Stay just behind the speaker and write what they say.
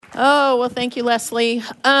Oh, well, thank you, Leslie.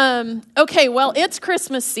 Okay, well, it's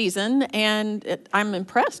Christmas season, and I'm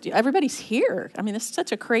impressed. Everybody's here. I mean, this is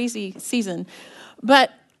such a crazy season.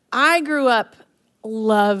 But I grew up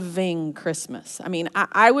loving Christmas. I mean,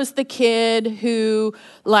 I was the kid who,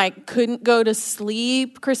 couldn't go to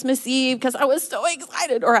sleep Christmas Eve because I was so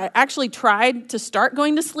excited. Or I actually tried to start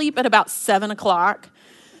going to sleep at about 7 o'clock.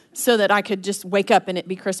 So that I could just wake up and it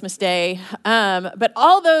be Christmas Day. But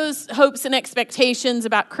all those hopes and expectations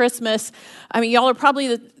about Christmas, I mean, y'all are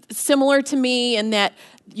probably similar to me in that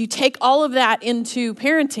you take all of that into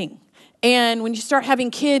parenting. And when you start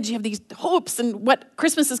having kids, you have these hopes and what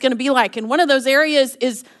Christmas is going to be like. And one of those areas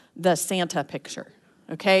is the Santa picture,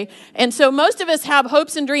 okay? And so most of us have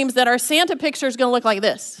hopes and dreams that our Santa picture is going to look like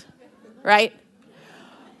this, right?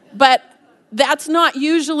 But that's not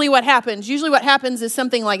usually what happens. Usually what happens is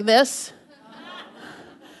something like this.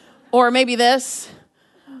 Or maybe this.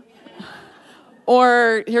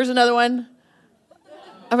 Or here's another one.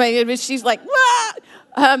 I mean, she's like,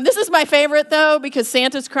 "Wah!" This is my favorite, though, because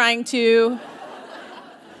Santa's crying, too.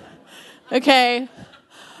 Okay.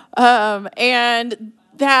 And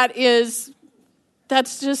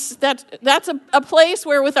that's a place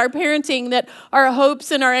where with our parenting that our hopes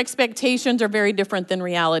and our expectations are very different than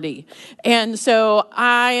reality. And so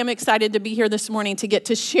I am excited to be here this morning to get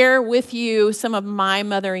to share with you some of my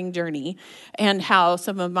mothering journey and how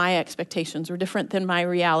some of my expectations were different than my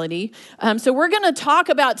reality. So we're going to talk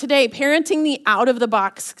about today parenting the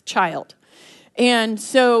out-of-the-box child. And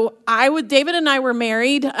so David and I were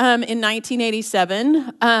married in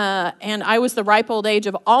 1987, and I was the ripe old age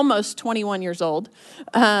of almost 21 years old,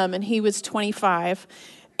 and he was 25.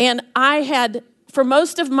 And I had, for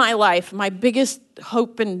most of my life, my biggest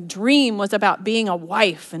hope and dream was about being a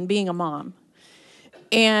wife and being a mom.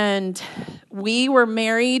 And we were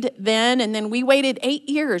married then, and then we waited 8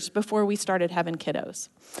 years before we started having kiddos.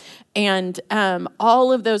 And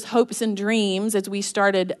all of those hopes and dreams as we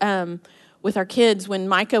started with our kids, when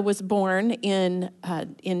Micah was born in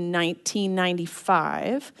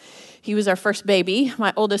 1995, he was our first baby,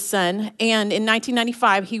 my oldest son. And in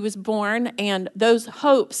 1995, he was born, and those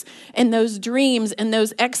hopes and those dreams and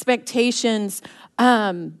those expectations,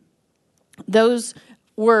 those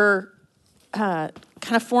were kind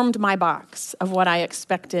of formed my box of what I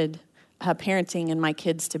expected parenting and my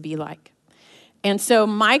kids to be like. And so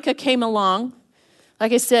Micah came along.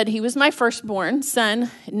 Like I said, he was my firstborn son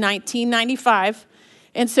in 1995.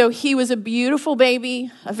 And so he was a beautiful baby,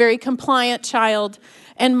 a very compliant child,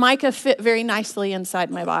 and Micah fit very nicely inside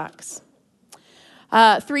my box.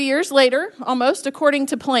 3 years later, almost according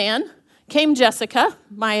to plan, came Jessica,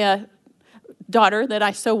 my daughter that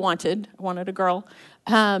I so wanted. I wanted a girl.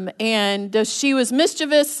 And though she was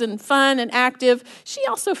mischievous and fun and active, she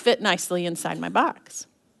also fit nicely inside my box.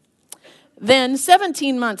 Then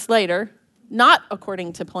 17 months later, not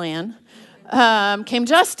according to plan, came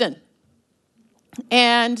Justin.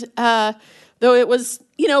 And though it was,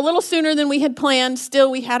 a little sooner than we had planned,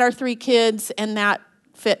 still we had our 3 kids, and that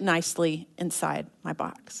fit nicely inside my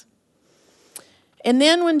box. And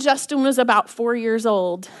then when Justin was about 4 years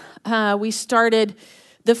old, we started,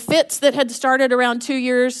 the fits that had started around 2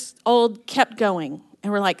 years old kept going.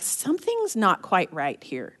 And we're like, something's not quite right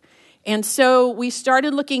here. And so we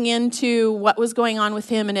started looking into what was going on with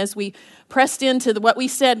him, and as we pressed into what we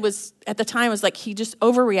said was, at the time, was like he just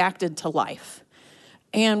overreacted to life.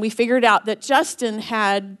 And we figured out that Justin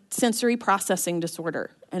had sensory processing disorder.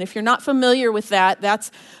 And if you're not familiar with that, that's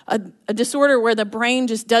a disorder where the brain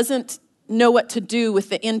just doesn't know what to do with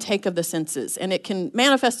the intake of the senses. And it can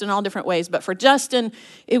manifest in all different ways. But for Justin,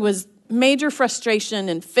 it was major frustration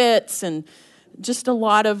and fits and just a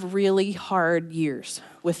lot of really hard years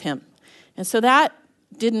with him. And so that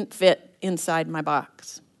didn't fit inside my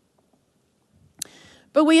box.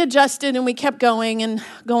 But we adjusted and we kept going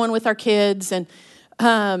with our kids and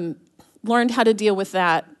learned how to deal with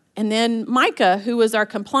that. And then Micah, who was our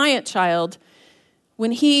compliant child,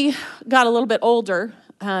 when he got a little bit older,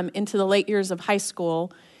 into the late years of high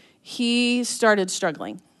school, he started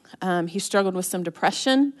struggling. He struggled with some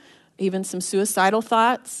depression, even some suicidal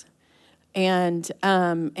thoughts, and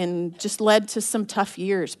just led to some tough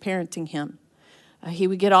years parenting him. He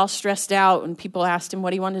would get all stressed out when people asked him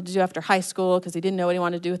what he wanted to do after high school because he didn't know what he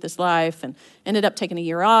wanted to do with his life, and ended up taking a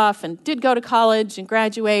year off and did go to college and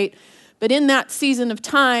graduate. But in that season of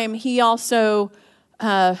time, he also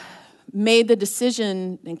made the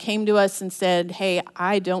decision and came to us and said, hey,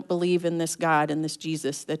 I don't believe in this God and this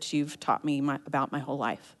Jesus that you've taught me about my whole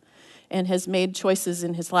life, and has made choices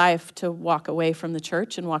in his life to walk away from the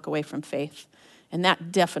church and walk away from faith. And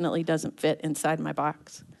that definitely doesn't fit inside my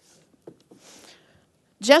box.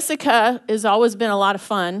 Jessica has always been a lot of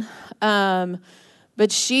fun,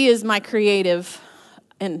 but she is my creative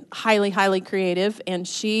and highly, highly creative, and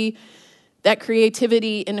that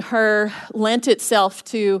creativity in her lent itself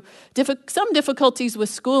to some difficulties with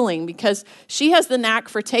schooling because she has the knack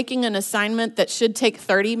for taking an assignment that should take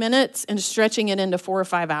 30 minutes and stretching it into 4 or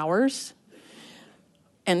 5 hours.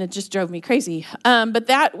 And it just drove me crazy. But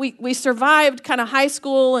that we survived kind of high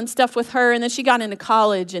school and stuff with her, and then she got into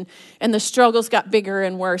college, and the struggles got bigger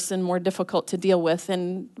and worse and more difficult to deal with.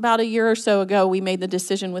 And about a year or so ago, we made the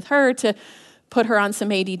decision with her to put her on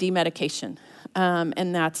some ADD medication,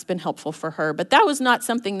 and that's been helpful for her. But that was not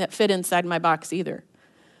something that fit inside my box either.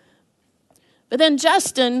 But then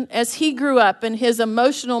Justin, as he grew up and his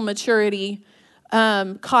emotional maturity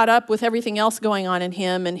caught up with everything else going on in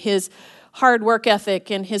him, and his hard work ethic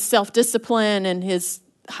and his self-discipline and his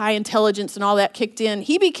high intelligence and all that kicked in,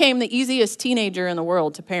 he became the easiest teenager in the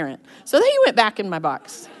world to parent. So then he went back in my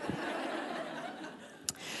box.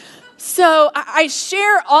 So I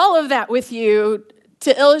share all of that with you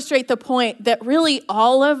to illustrate the point that really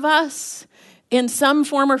all of us, in some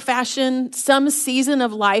form or fashion, some season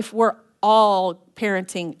of life, we're all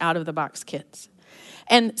parenting out-of-the-box kids.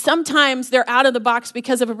 And sometimes they're out of the box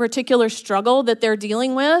because of a particular struggle that they're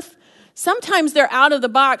dealing with. Sometimes they're out of the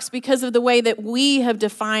box because of the way that we have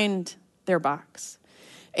defined their box.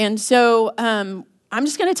 And so I'm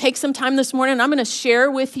just going to take some time this morning, and I'm going to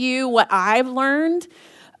share with you what I've learned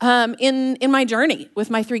in my journey with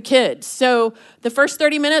my 3 kids. So the first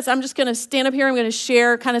 30 minutes, I'm just going to stand up here. I'm going to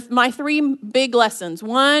share kind of my 3 big lessons.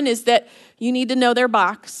 One is that you need to know their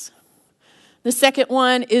box. The second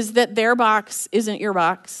one is that their box isn't your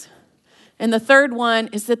box. And the third one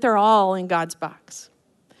is that they're all in God's box.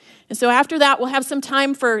 And so after that, we'll have some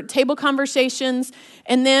time for table conversations,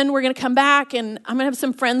 and then we're going to come back, and I'm going to have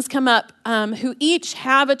some friends come up who each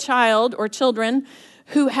have a child or children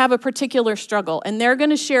who have a particular struggle, and they're going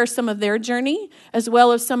to share some of their journey as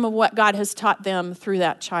well as some of what God has taught them through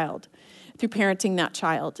that child, through parenting that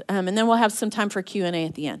child. And then we'll have some time for Q&A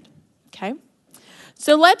at the end, okay?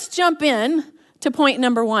 So let's jump in to point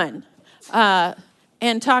number 1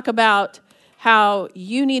 and talk about how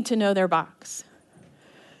you need to know their box.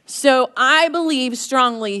 So I believe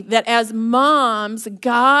strongly that as moms,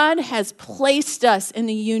 God has placed us in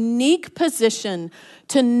a unique position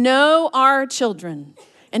to know our children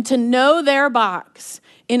and to know their box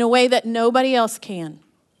in a way that nobody else can.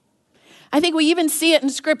 I think we even see it in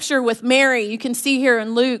Scripture with Mary. You can see here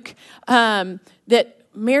in Luke that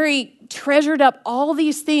Mary treasured up all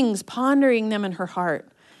these things, pondering them in her heart.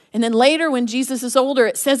 And then later, when Jesus is older,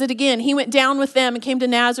 it says it again. He went down with them and came to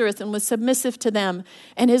Nazareth and was submissive to them.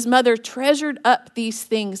 And his mother treasured up these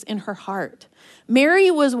things in her heart.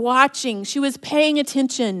 Mary was watching. She was paying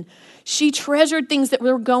attention. She treasured things that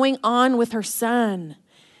were going on with her son.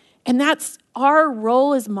 And that's our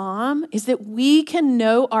role as mom, is that we can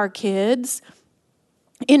know our kids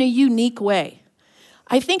in a unique way.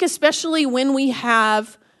 I think especially when we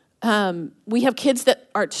have kids that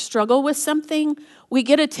struggle with something, we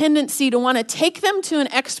get a tendency to want to take them to an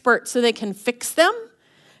expert so they can fix them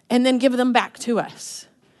and then give them back to us.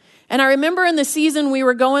 And I remember in the season we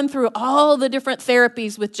were going through all the different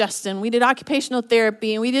therapies with Justin. We did occupational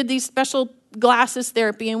therapy, and we did these special glasses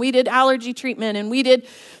therapy, and we did allergy treatment, and we did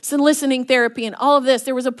some listening therapy, and all of this.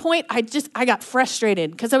 There was a point I got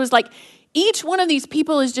frustrated because I was like, each one of these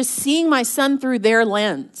people is just seeing my son through their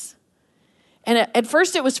lens. And at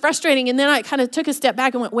first it was frustrating, and then I kind of took a step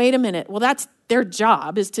back and went, wait a minute. Well, that's their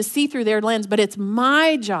job, is to see through their lens, but it's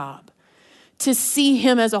my job to see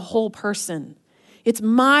him as a whole person. It's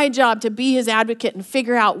my job to be his advocate and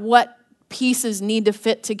figure out what pieces need to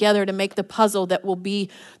fit together to make the puzzle that will be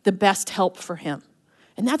the best help for him.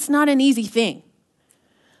 And that's not an easy thing.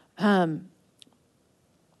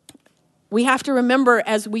 We have to remember,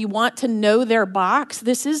 as we want to know their box,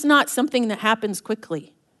 this is not something that happens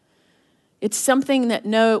quickly. It's something that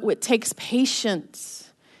it takes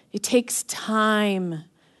patience. It takes time.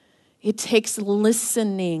 It takes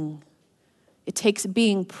listening. It takes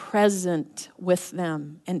being present with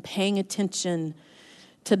them and paying attention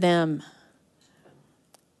to them.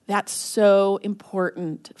 That's so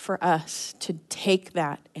important for us to take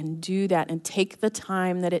that and do that and take the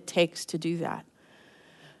time that it takes to do that.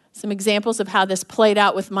 Some examples of how this played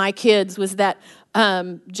out with my kids was that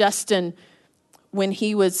Justin, when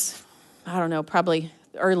he was, probably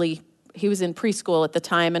early, he was in preschool at the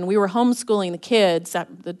time, and we were homeschooling the kids,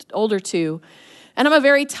 the older 2. And I'm a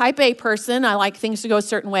very type A person. I like things to go a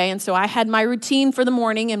certain way. And so I had my routine for the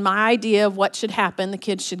morning and my idea of what should happen. The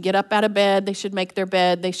kids should get up out of bed. They should make their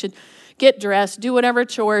bed. They should get dressed, do whatever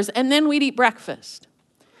chores, and then we'd eat breakfast.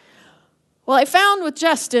 Well, I found with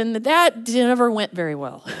Justin that never went very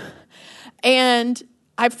well. And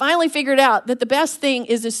I finally figured out that the best thing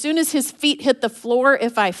is as soon as his feet hit the floor,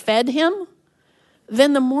 if I fed him,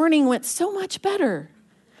 then the morning went so much better.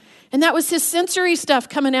 And that was his sensory stuff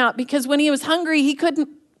coming out, because when he was hungry, he couldn't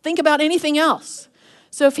think about anything else.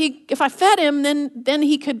 So if I fed him, then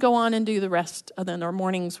he could go on and do the rest, and then our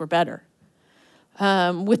mornings were better.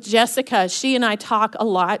 With Jessica, she and I talk a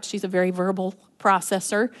lot. She's a very verbal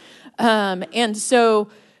processor. And so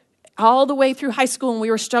all the way through high school, and we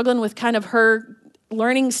were struggling with kind of her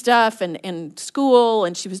learning stuff and school,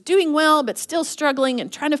 and she was doing well, but still struggling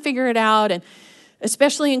and trying to figure it out. And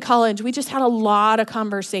especially in college, we just had a lot of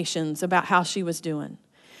conversations about how she was doing.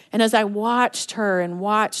 And as I watched her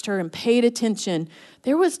and paid attention,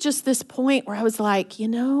 there was just this point where I was like,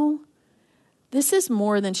 this is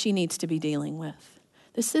more than she needs to be dealing with.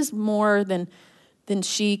 This is more than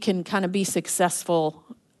she can kind of be successful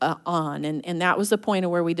on. And that was the point of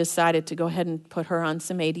where we decided to go ahead and put her on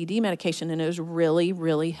some ADD medication, and it has really,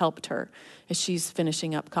 really helped her as she's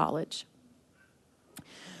finishing up college.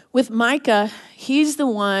 With Micah, he's the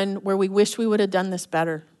one where we wish we would have done this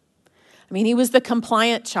better. I mean, he was the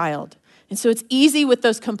compliant child. And so it's easy with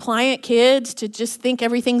those compliant kids to just think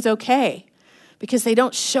everything's okay because they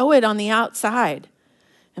don't show it on the outside.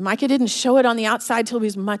 And Micah didn't show it on the outside till he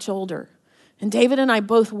was much older. And David and I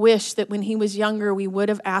both wish that when he was younger, we would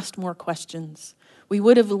have asked more questions. We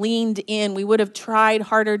would have leaned in. We would have tried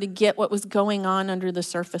harder to get what was going on under the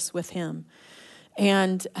surface with him.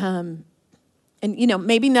 And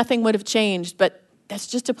maybe nothing would have changed, but that's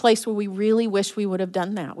just a place where we really wish we would have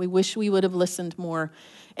done that. We wish we would have listened more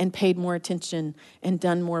and paid more attention and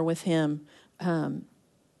done more with him. And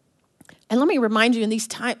let me remind you, in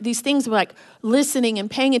these things like listening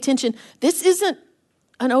and paying attention, this isn't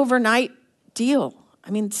an overnight deal.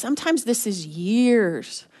 I mean, sometimes this is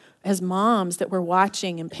years as moms that we're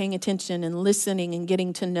watching and paying attention and listening and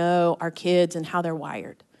getting to know our kids and how they're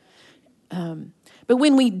wired. But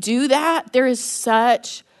when we do that, there is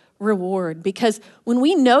such reward, because when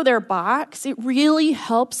we know their box, it really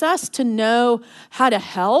helps us to know how to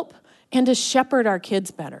help and to shepherd our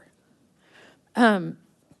kids better. There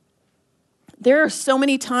are so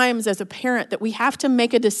many times as a parent that we have to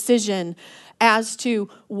make a decision as to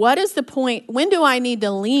what is the point, when do I need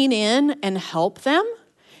to lean in and help them,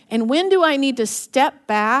 and when do I need to step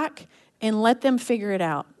back and let them figure it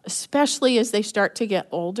out, especially as they start to get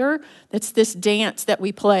older. That's this dance that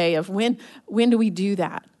we play of when do we do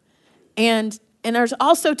that? And there's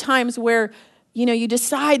also times where, you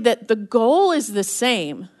decide that the goal is the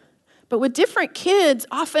same, but with different kids,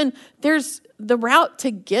 often there's the route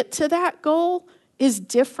to get to that goal is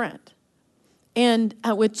different. And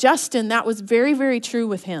with Justin, that was very, very true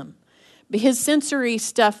with him. His sensory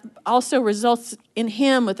stuff also results in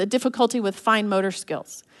him with a difficulty with fine motor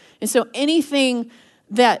skills. And so anything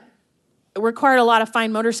that required a lot of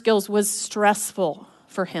fine motor skills was stressful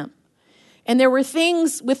for him. And there were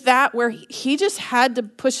things with that where he just had to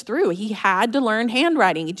push through. He had to learn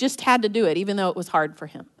handwriting. He just had to do it, even though it was hard for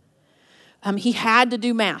him. He had to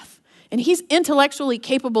do math. And he's intellectually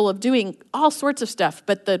capable of doing all sorts of stuff,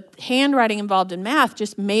 but the handwriting involved in math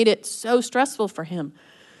just made it so stressful for him.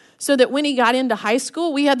 So that when he got into high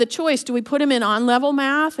school, we had the choice, do we put him in on-level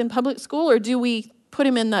math in public school, or do we put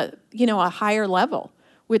him in a higher level?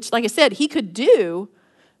 Which, like I said, he could do,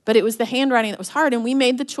 but it was the handwriting that was hard, and we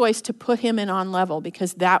made the choice to put him in on-level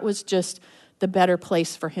because that was just the better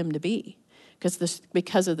place for him to be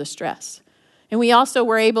because of the stress. And we also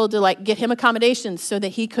were able to get him accommodations so that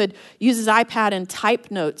he could use his iPad and type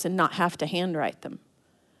notes and not have to handwrite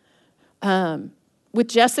them. With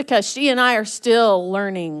Jessica, she and I are still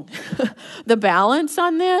learning the balance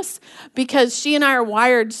on this because she and I are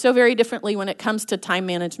wired so very differently when it comes to time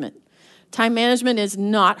management. Time management is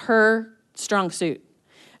not her strong suit,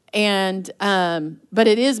 but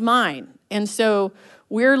it is mine. And so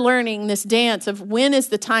we're learning this dance of when are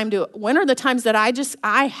the times that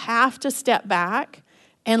I have to step back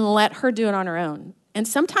and let her do it on her own. And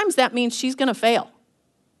sometimes that means she's going to fail.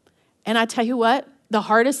 And I tell you what, the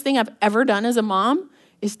hardest thing I've ever done as a mom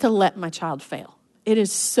is to let my child fail. It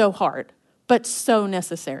is so hard, but so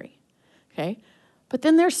necessary, okay? But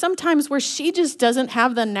then there's some times where she just doesn't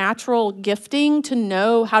have the natural gifting to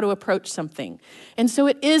know how to approach something. And so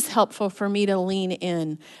it is helpful for me to lean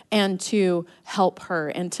in and to help her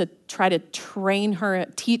and to try to train her,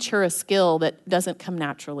 teach her a skill that doesn't come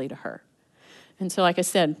naturally to her. And so, like I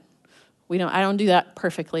said, I don't do that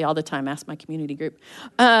perfectly all the time. Ask my community group.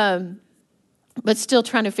 But still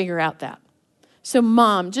trying to figure out that. So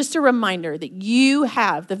mom, just a reminder that you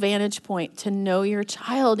have the vantage point to know your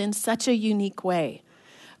child in such a unique way.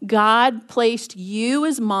 God placed you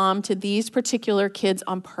as mom to these particular kids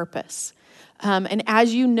on purpose. And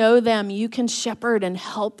as you know them, you can shepherd and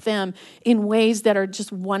help them in ways that are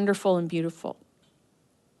just wonderful and beautiful.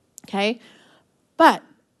 Okay? But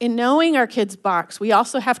in knowing our kids' box, we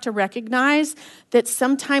also have to recognize that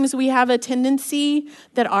sometimes we have a tendency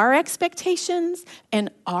that our expectations and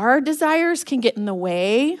our desires can get in the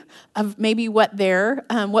way of maybe what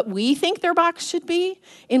we think their box should be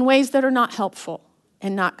in ways that are not helpful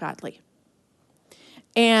and not godly.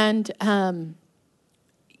 And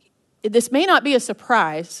this may not be a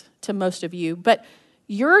surprise to most of you, but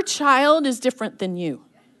your child is different than you.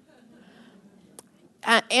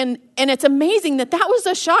 And it's amazing that was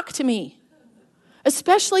a shock to me,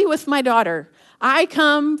 especially with my daughter. I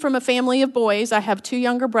come from a family of boys. I have 2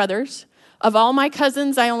 younger brothers. Of all my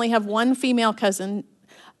cousins, I only have 1 female cousin.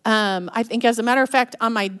 I think, as a matter of fact,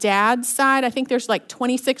 on my dad's side, I think there's like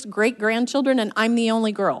 26 great-grandchildren, and I'm the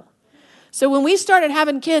only girl. So when we started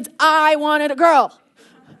having kids, I wanted a girl.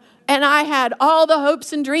 And I had all the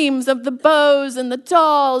hopes and dreams of the bows and the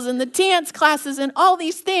dolls and the dance classes and all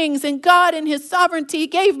these things. And God in his sovereignty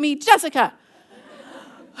gave me Jessica,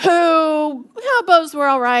 who, bows were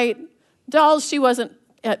all right. Dolls she wasn't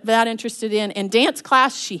that interested in. And dance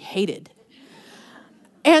class she hated.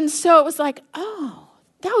 And so it was like, oh,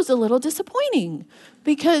 that was a little disappointing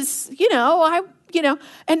because,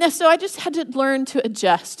 and so I just had to learn to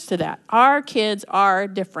adjust to that. Our kids are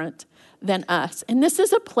different than us. And this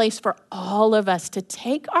is a place for all of us to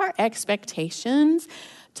take our expectations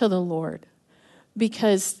to the Lord,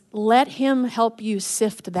 because let him help you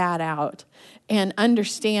sift that out and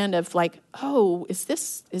understand of like, oh, is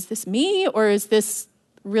this me or is this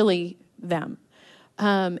really them?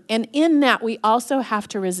 And in that, we also have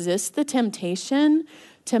to resist the temptation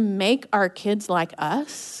to make our kids like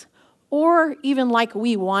us or even like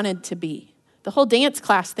we wanted to be. The whole dance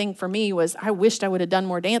class thing for me was I wished I would have done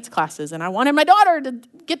more dance classes, and I wanted my daughter to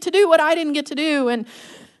get to do what I didn't get to do, and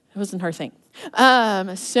it wasn't her thing.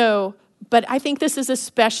 But I think this is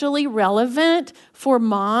especially relevant for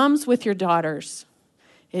moms with your daughters.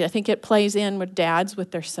 I think it plays in with dads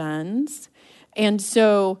with their sons. And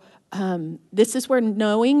so this is where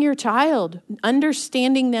knowing your child,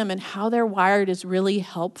 understanding them and how they're wired is really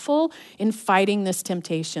helpful in fighting this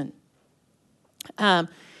temptation.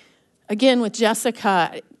 Again, with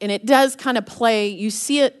Jessica, and it does kind of play, you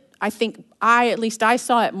see it, I think, I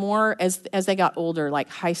saw it more as they got older, like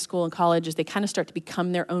high school and college, as they kind of start to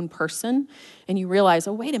become their own person. And you realize,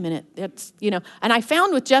 oh, wait a minute, that's, And I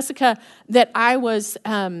found with Jessica that I was,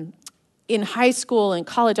 in high school and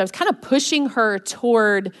college, I was kind of pushing her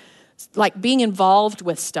toward like being involved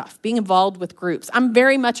with stuff, being involved with groups. I'm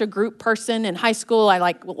very much a group person. In high school,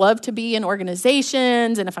 I love to be in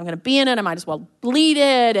organizations, and if I'm going to be in it, I might as well lead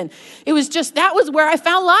it. And it was just, that was where I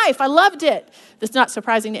found life. I loved it. That's not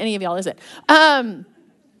surprising to any of y'all, is it? And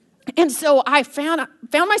so I found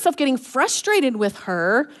myself getting frustrated with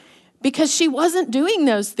her because she wasn't doing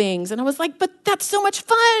those things. And I was like, but that's so much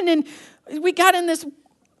fun. And we got in this,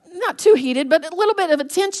 not too heated, but a little bit of a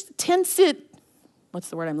tense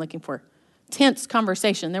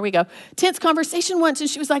conversation. There we go. Tense conversation once. And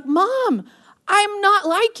she was like, Mom, I'm not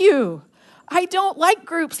like you. I don't like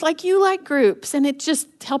groups like you like groups. And it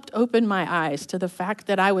just helped open my eyes to the fact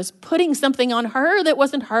that I was putting something on her that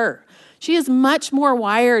wasn't her. She is much more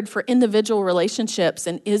wired for individual relationships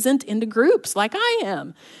and isn't into groups like I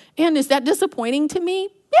am. And is that disappointing to me?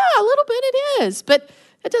 Yeah, a little bit it is. But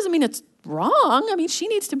it doesn't mean it's wrong. I mean, she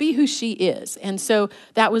needs to be who she is. And so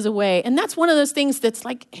that was a way. And that's one of those things that's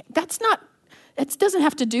like, it doesn't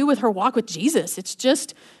have to do with her walk with Jesus. It's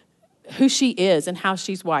just who she is and how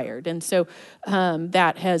she's wired. And so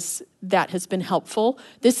that has been helpful.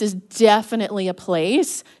 This is definitely a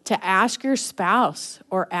place to ask your spouse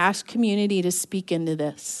or ask community to speak into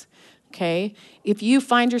this. Okay? If you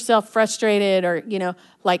find yourself frustrated or,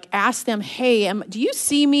 ask them, hey, do you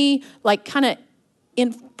see me kind of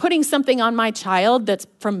in putting something on my child that's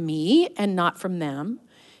from me and not from them?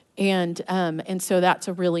 And so that's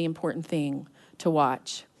a really important thing to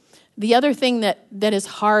watch. The other thing that is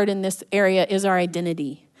hard in this area is our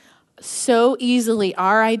identity. So easily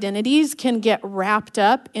our identities can get wrapped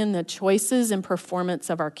up in the choices and performance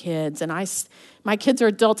of our kids. And my kids are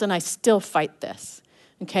adults and I still fight this,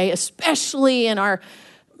 okay? Especially in our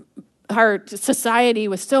society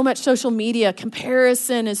with so much social media,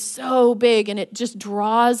 comparison is so big and it just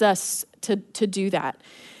draws us to do that.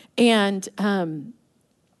 And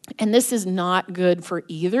this is not good for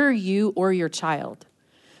either you or your child.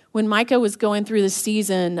 When Micah was going through the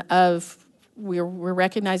season of we're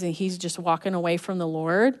recognizing he's just walking away from the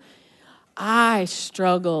Lord, I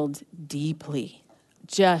struggled deeply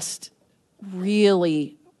just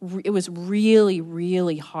really, it was really,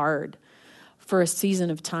 really hard for a season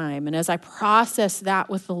of time. And as I processed that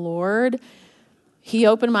with the Lord, he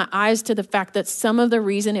opened my eyes to the fact that some of the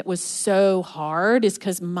reason it was so hard is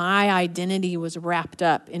because my identity was wrapped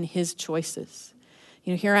up in his choices.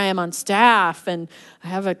 Here I am on staff, and I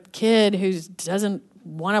have a kid who doesn't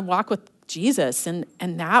want to walk with Jesus, and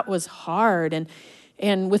that was hard.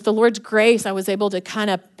 And with the Lord's grace, I was able to kind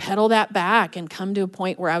of pedal that back and come to a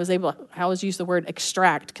point where I always use the word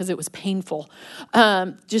extract because it was painful.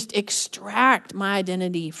 Just extract my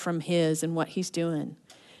identity from his and what he's doing.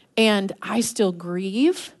 And I still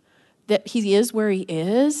grieve that he is where he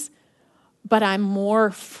is, but I'm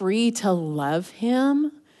more free to love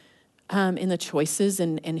him in the choices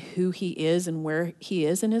and who he is and where he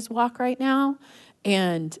is in his walk right now.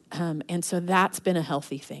 And so that's been a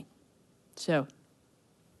healthy thing. So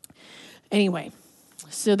anyway,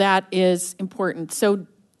 so that is important. So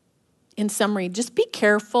in summary, just be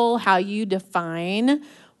careful how you define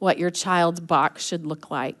what your child's box should look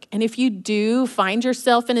like. And if you do find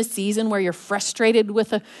yourself in a season where you're frustrated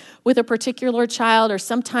with a particular child, or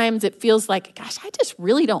sometimes it feels like, gosh, I just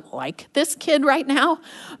really don't like this kid right now,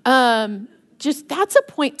 just that's a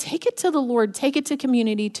point. Take it to the Lord, take it to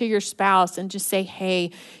community, to your spouse, and just say, hey,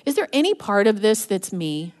 is there any part of this that's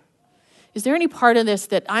me? Is there any part of this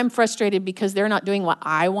that I'm frustrated because they're not doing what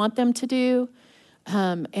I want them to do?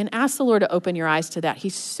 And ask the Lord to open your eyes to that.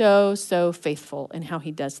 He's so, so faithful in how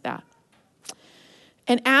he does that.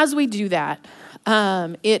 And as we do that,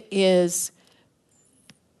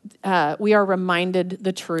 we are reminded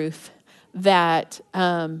the truth that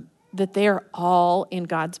they are all in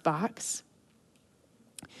God's box.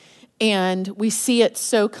 And we see it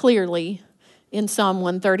so clearly in Psalm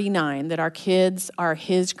 139 that our kids are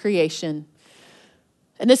his creation.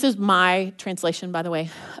 And this is my translation, by the way.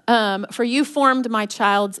 For you formed my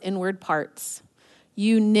child's inward parts.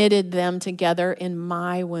 You knitted them together in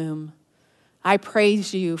my womb. I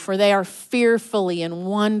praise you, for they are fearfully and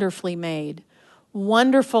wonderfully made.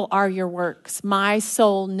 Wonderful are your works. My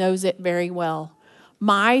soul knows it very well.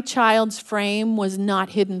 My child's frame was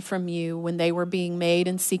not hidden from you when they were being made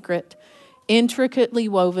in secret, intricately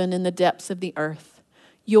woven in the depths of the earth.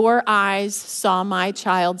 Your eyes saw my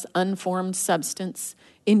child's unformed substance.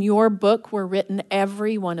 In your book were written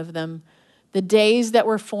every one of them, the days that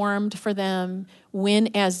were formed for them,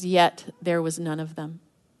 when as yet there was none of them.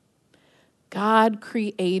 God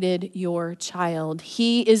created your child.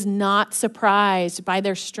 He is not surprised by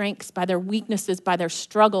their strengths, by their weaknesses, by their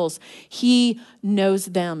struggles. He knows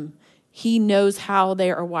them. He knows how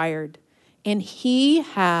they are wired. And he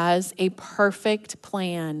has a perfect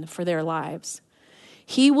plan for their lives.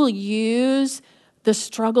 He will use the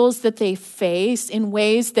struggles that they face in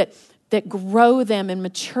ways that grow them and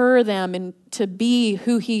mature them and to be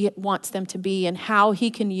who he wants them to be and how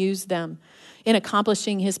he can use them in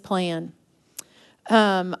accomplishing his plan.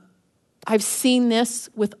 I've seen this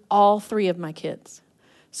with all three of my kids.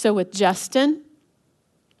 So with Justin,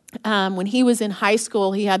 when he was in high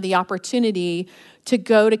school, he had the opportunity to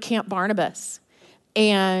go to Camp Barnabas.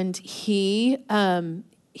 And if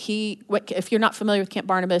you're not familiar with Camp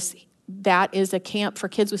Barnabas, that is a camp for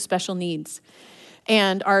kids with special needs.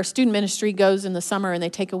 And our student ministry goes in the summer and they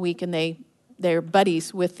take a week and they're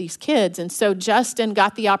buddies with these kids. And so Justin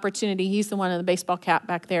got the opportunity. He's the one in the baseball cap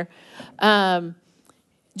back there.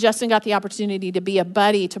 Justin got the opportunity to be a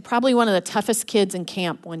buddy to probably one of the toughest kids in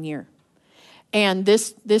camp one year. And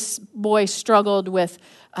this boy struggled with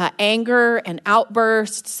anger and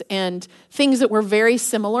outbursts and things that were very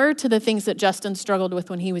similar to the things that Justin struggled with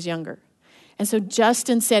when he was younger. And so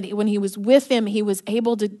Justin said when he was with him, he was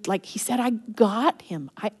able to, he said, I got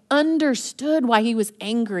him. I understood why he was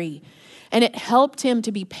angry. And it helped him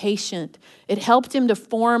to be patient. It helped him to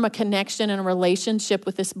form a connection and a relationship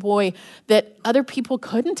with this boy that other people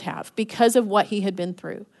couldn't have because of what he had been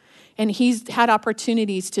through. And he's had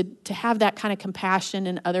opportunities to have that kind of compassion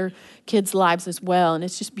in other kids' lives as well. And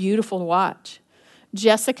it's just beautiful to watch.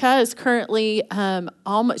 Jessica is currently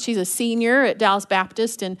she's a senior at Dallas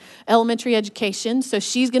Baptist in elementary education. So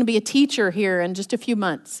she's going to be a teacher here in just a few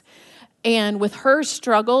months. And with her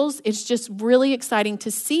struggles, it's just really exciting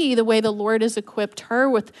to see the way the Lord has equipped her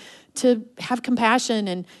to have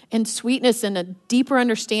compassion and sweetness and a deeper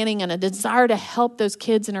understanding and a desire to help those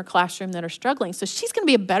kids in her classroom that are struggling. So she's going to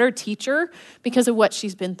be a better teacher because of what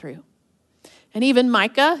she's been through. And even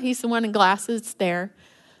Micah, he's the one in glasses there,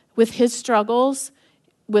 with his struggles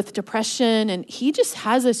with depression, and he just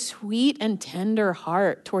has a sweet and tender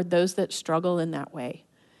heart toward those that struggle in that way.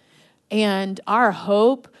 And our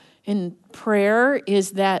hope and prayer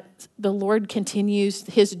is that the Lord continues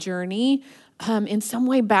his journey in some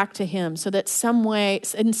way back to him, so that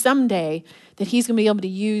someday that he's going to be able to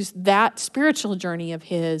use that spiritual journey of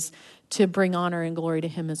his to bring honor and glory to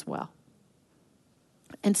him as well.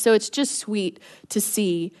 And so it's just sweet to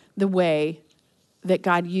see the way that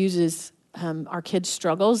God uses our kids'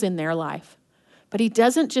 struggles in their life. But he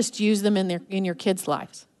doesn't just use them in your kids'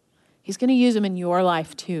 lives. He's going to use them in your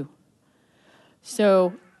life too.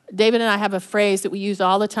 So David and I have a phrase that we use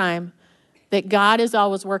all the time, that God is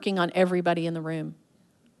always working on everybody in the room.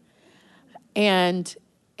 And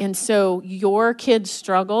so your kids'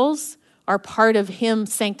 struggles are part of him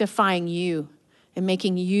sanctifying you and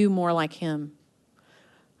making you more like him.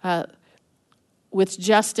 With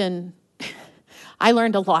Justin, I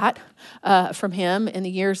learned a lot from him in the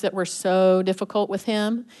years that were so difficult with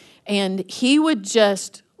him. And he would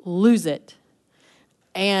just lose it.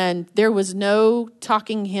 And there was no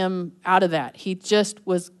talking him out of that. He just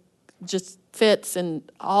fits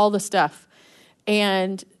and all the stuff.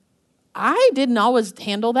 And I didn't always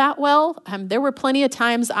handle that well. There were plenty of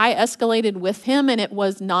times I escalated with him, and it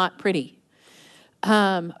was not pretty.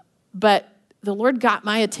 But the Lord got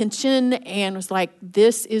my attention and was like,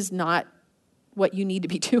 this is not what you need to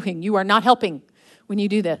be doing. You are not helping when you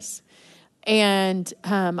do this. And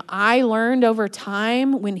I learned over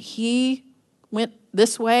time, when he went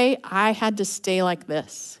this way, I had to stay like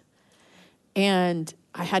this. And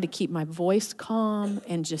I had to keep my voice calm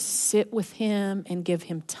and just sit with him and give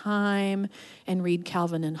him time and read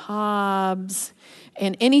Calvin and Hobbes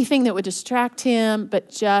and anything that would distract him, but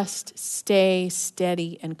just stay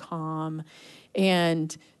steady and calm.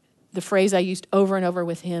 And the phrase I used over and over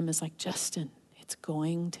with him is like, Justin, it's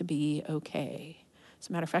going to be okay. As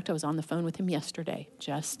a matter of fact, I was on the phone with him yesterday.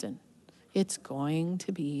 Justin, it's going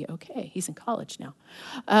to be okay. He's in college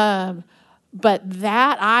now. But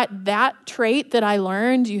that trait that I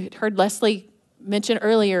learned, you heard Leslie mention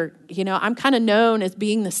earlier, I'm kind of known as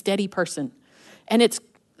being the steady person. And it's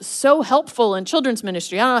so helpful in children's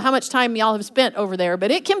ministry. I don't know how much time y'all have spent over there,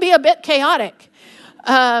 but it can be a bit chaotic.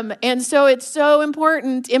 And so it's so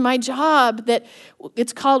important in my job that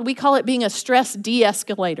we call it being a stress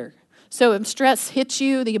de-escalator. So if stress hits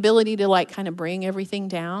you, the ability to kind of bring everything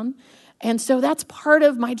down. And so that's part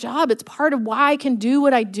of my job. It's part of why I can do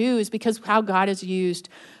what I do, is because of how God has used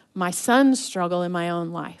my son's struggle in my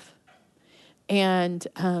own life. And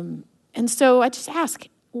so I just ask,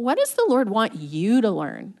 what does the Lord want you to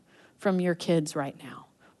learn from your kids right now?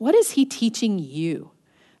 What is he teaching you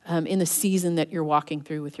in the season that you're walking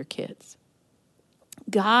through with your kids?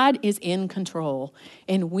 God is in control,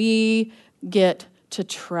 and we get to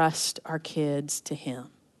trust our kids to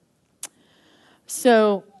him.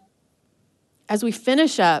 So as we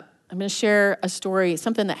finish up, I'm going to share a story,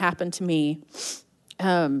 something that happened to me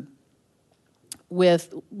when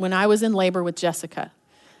I was in labor with Jessica.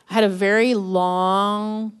 I had a very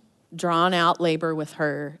long, drawn-out labor with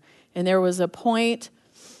her, and there was a point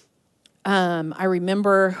I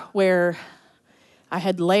remember where I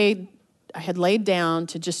had laid down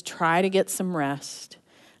to just try to get some rest.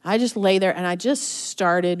 I just lay there and I just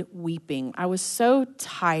started weeping. I was so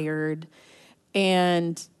tired,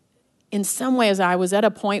 and in some ways I was at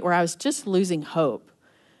a point where I was just losing hope.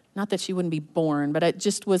 Not that she wouldn't be born, but it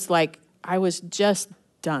just was like I was just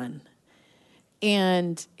done.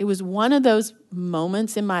 And it was one of those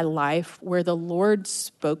moments in my life where the Lord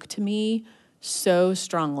spoke to me so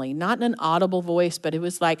strongly, not in an audible voice, but it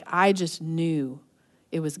was like I just knew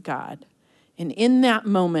it was God. And in that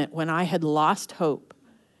moment when I had lost hope,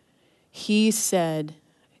 he said,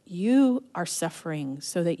 "You are suffering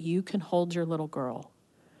so that you can hold your little girl,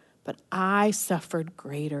 but I suffered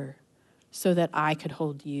greater so that I could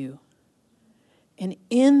hold you." And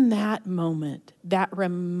in that moment, that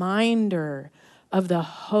reminder of the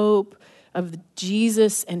hope of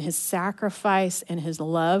Jesus and his sacrifice and his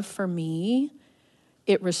love for me,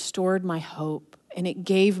 it restored my hope, and it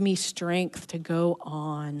gave me strength to go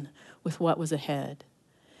on with what was ahead.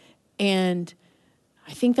 And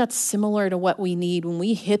I think that's similar to what we need when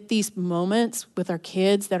we hit these moments with our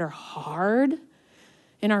kids that are hard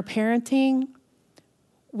in our parenting.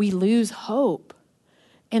 We lose hope.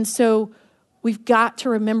 And so we've got to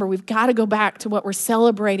remember, we've got to go back to what we're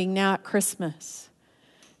celebrating now at Christmas,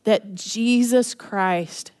 that Jesus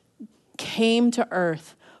Christ came to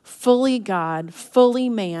earth, fully God, fully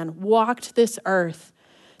man, walked this earth,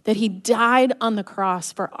 that he died on the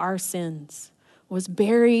cross for our sins, was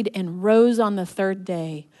buried and rose on the third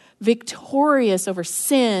day, victorious over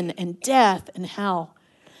sin and death and hell.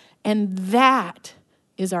 And that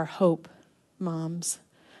is our hope, moms.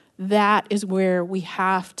 That is where we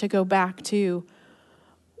have to go back to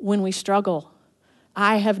when we struggle.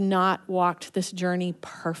 I have not walked this journey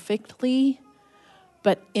perfectly,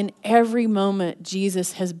 But in every moment,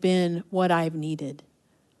 Jesus has been what I've needed.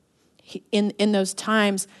 In those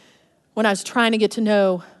times when I was trying to get to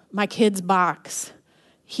know my kid's box,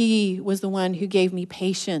 he was the one who gave me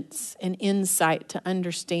patience and insight to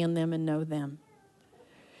understand them and know them.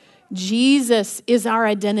 Jesus is our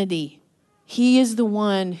identity. He is the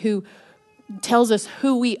one who tells us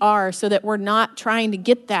who we are so that we're not trying to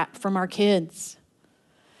get that from our kids.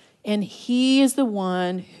 And he is the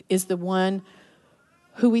one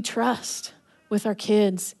who we trust with our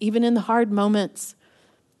kids, even in the hard moments,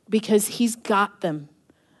 because he's got them.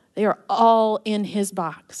 They are all in his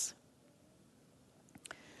box.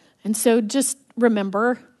 And so just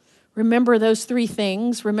remember those three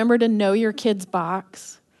things. Remember to know your kid's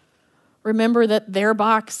box. Remember that their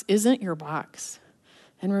box isn't your box.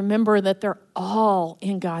 And remember that they're all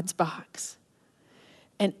in God's box.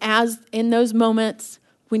 And as in those moments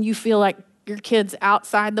when you feel like your kid's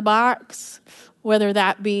outside the box, whether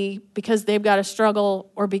that be because they've got a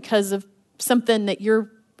struggle or because of something that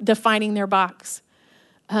you're defining their box,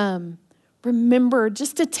 remember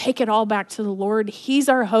just to take it all back to the Lord. He's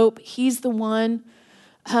our hope. He's the one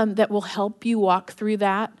that will help you walk through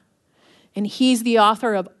that. And he's the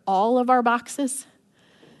author of all of our boxes.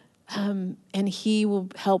 And he will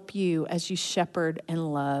help you as you shepherd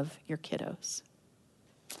and love your kiddos.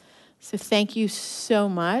 So thank you so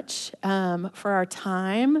much for our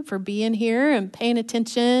time, for being here and paying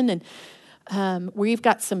attention. And we've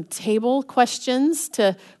got some table questions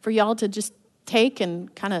for y'all to just take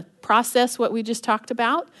and kind of process what we just talked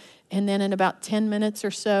about. And then in about 10 minutes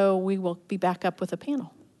or so, we will be back up with a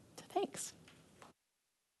panel. So thanks.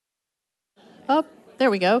 Oh, there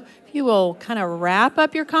we go. If you will kind of wrap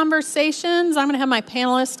up your conversations, I'm going to have my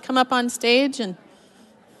panelists come up on stage. And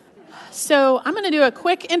so I'm going to do a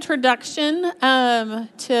quick introduction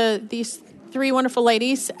to these three wonderful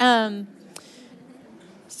ladies.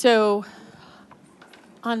 So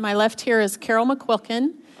on my left here is Carol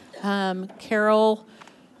McQuilkin. Carol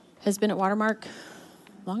has been at Watermark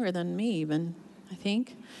longer than me even, I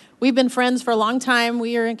think. We've been friends for a long time.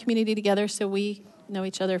 We are in community together, so we know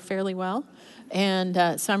each other fairly well. And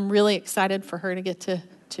so I'm really excited for her to get to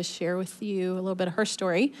share with you a little bit of her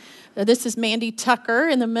story. This is Mandy Tucker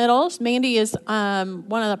in the middle. Mandy is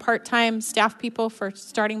one of the part-time staff people for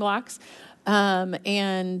Starting Blocks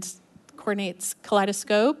and coordinates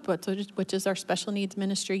Kaleidoscope, which is our special needs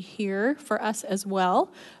ministry here for us as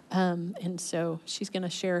well. And so she's going to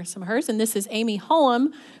share some of hers. And this is Amy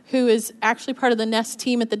Hullum, who is actually part of the NEST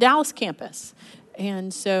team at the Dallas campus.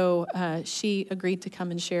 And so she agreed to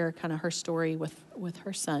come and share kind of her story with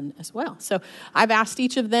her son as well. So I've asked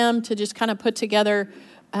each of them to just kind of put together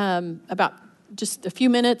about just a few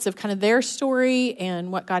minutes of kind of their story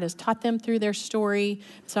and what God has taught them through their story.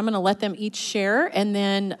 So I'm going to let them each share, and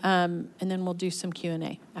then we'll do some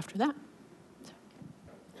Q&A after that. So,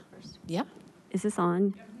 yeah. Is this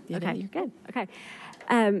on? Yeah, okay, you're good. Okay.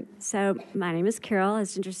 So my name is Carol,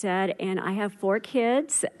 as Ginger said, and I have 4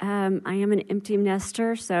 kids. I am an empty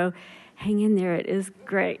nester, so hang in there. It is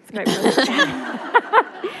great. It's great.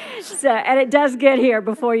 And it does get here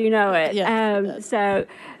before you know it. Yeah,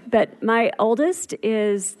 But my oldest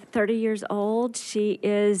is 30 years old. She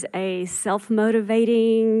is a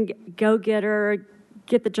self-motivating, go-getter,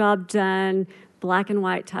 get the job done, black and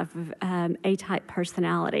white type of A-type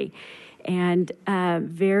personality. And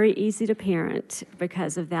very easy to parent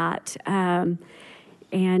because of that. And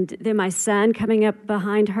then my son coming up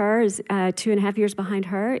behind her is 2.5 years behind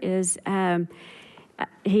her is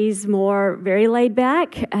he's more very laid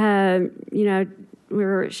back. We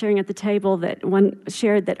were sharing at the table that one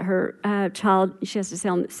shared that her child, she has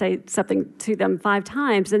to say something to them 5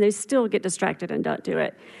 times and they still get distracted and don't do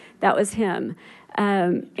it. That was him.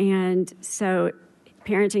 And so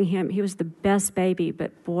parenting him, he was the best baby,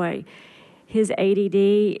 but boy, his ADD,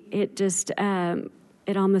 it just,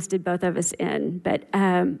 it almost did both of us in. But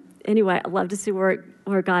anyway, I love to see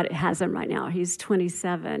where God has him right now. He's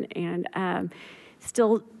 27 and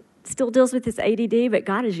still deals with his ADD, but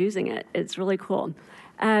God is using it. It's really cool.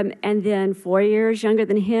 And then 4 years younger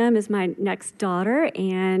than him is my next daughter,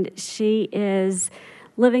 and she is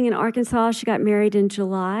living in Arkansas. She got married in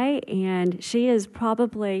July, and she is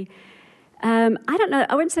probably... I don't know,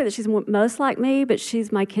 I wouldn't say that she's most like me, but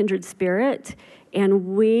she's my kindred spirit,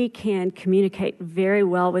 and we can communicate very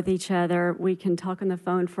well with each other. We can talk on the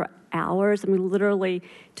phone for hours. I mean, literally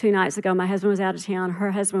 2 nights ago, my husband was out of town, her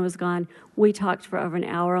husband was gone. We talked for over an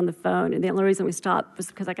hour on the phone, and the only reason we stopped was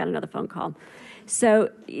because I got another phone call. So,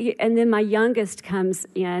 and then my youngest comes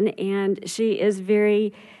in, and she is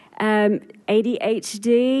very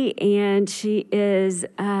ADHD, and she is,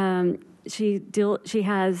 she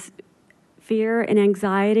has fear and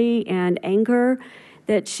anxiety and anger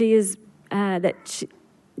that she is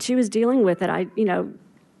she was dealing with. That I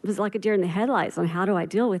was like a deer in the headlights on how do I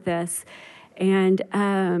deal with this. And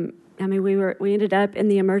we ended up in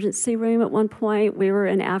the emergency room at one point. We were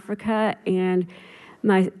in Africa, and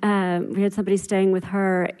we had somebody staying with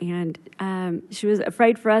her, and she was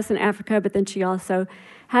afraid for us in Africa, but then she also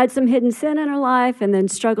had some hidden sin in her life and then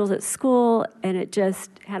struggles at school, and it just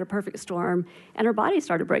had a perfect storm, and her body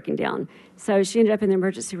started breaking down. So she ended up in the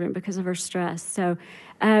emergency room because of her stress. So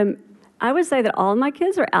I would say that all of my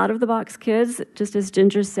kids are out-of-the-box kids. Just as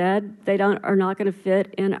Jinger said, they are not going to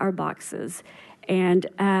fit in our boxes. And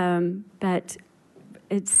but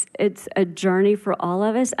it's a journey for all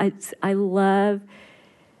of us. I love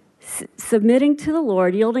submitting to the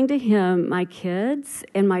Lord, yielding to Him, my kids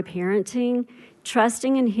and my parenting,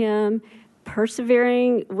 trusting in Him,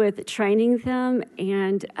 persevering with training them,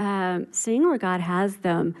 and seeing where God has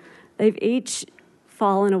them. They've each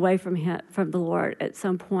fallen away from the Lord at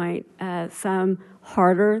some point, some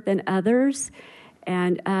harder than others,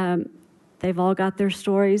 and they've all got their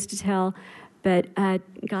stories to tell, but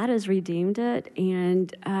God has redeemed it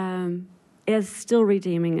and is still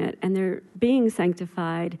redeeming it, and they're being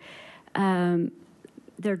sanctified. Anyway,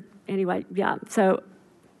 so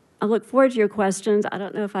I look forward to your questions. I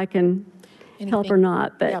don't know if I can help or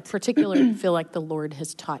not, but particularly feel like the Lord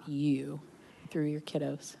has taught you through your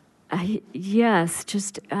kiddos. Yes,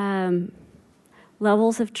 just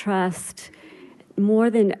levels of trust, more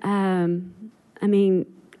than,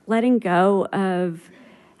 letting go of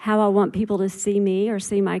how I want people to see me or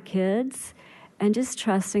see my kids, and just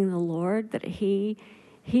trusting the Lord that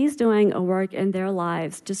He's doing a work in their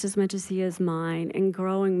lives just as much as He is mine, and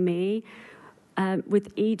growing me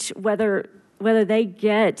with each, whether they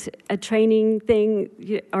get a training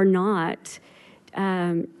thing or not,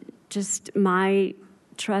 just my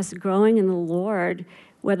trust growing in the Lord,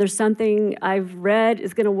 whether something I've read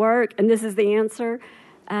is going to work and this is the answer.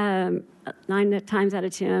 9 times out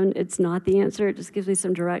of 10, it's not the answer. It just gives me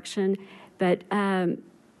some direction. But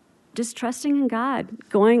just trusting in God,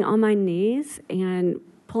 going on my knees and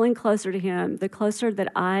pulling closer to Him. The closer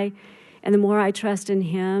that and the more I trust in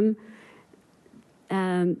Him,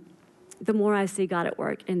 the more I see God at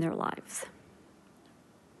work in their lives.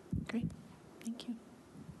 Great. Thank you.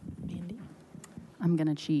 Mandy? I'm going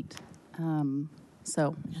to cheat.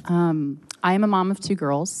 I am a mom of 2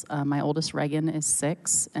 girls. My oldest, Reagan, is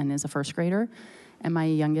 6 and is a first grader. And my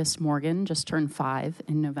youngest, Morgan, just turned 5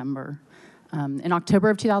 in November. In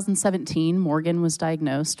October of 2017, Morgan was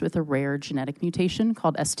diagnosed with a rare genetic mutation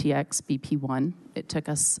called STX-BP1. It took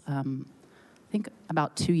us, I think,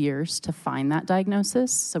 about 2 years to find that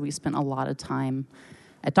diagnosis. So we spent a lot of time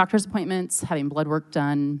at doctor's appointments, having blood work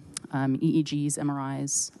done, EEGs,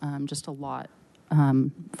 MRIs, just a lot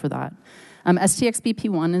for that.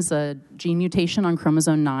 STX-BP1 is a gene mutation on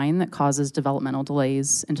chromosome 9 that causes developmental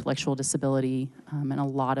delays, intellectual disability, and a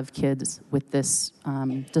lot of kids with this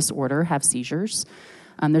disorder have seizures.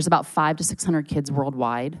 There's about 500 to 600 kids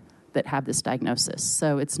worldwide that have this diagnosis,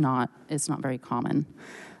 so it's not very common.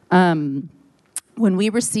 When we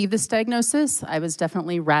received this diagnosis, I was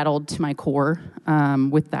definitely rattled to my core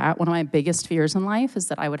with that. One of my biggest fears in life is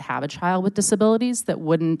that I would have a child with disabilities that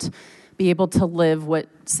wouldn't be able to live what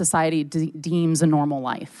society deems a normal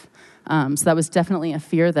life. So that was definitely a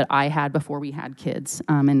fear that I had before we had kids,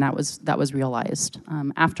 and that was realized.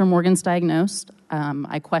 After Morgan's diagnosed,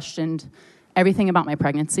 I questioned everything about my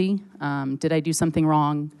pregnancy. Did I do something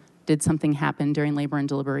wrong? Did something happen during labor and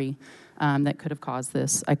delivery that could have caused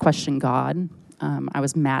this? I questioned God. I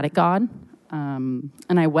was mad at God, and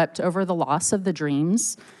I wept over the loss of the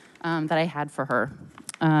dreams that I had for her.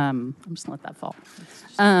 I'm just going to let that fall.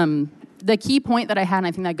 The key point that I had, and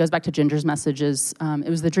I think that goes back to Ginger's message, is it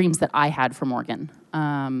was the dreams that I had for Morgan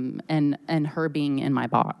and her being in my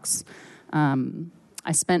box.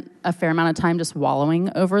 I spent a fair amount of time just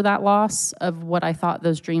wallowing over that loss of what I thought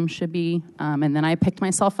those dreams should be, and then I picked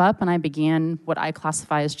myself up and I began what I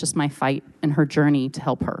classify as just my fight and her journey to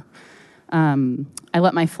help her. I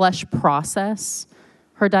let my flesh process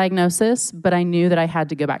her diagnosis, but I knew that I had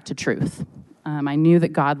to go back to truth. I knew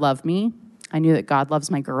that God loved me. I knew that God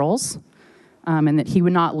loves my girls, and that He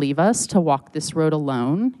would not leave us to walk this road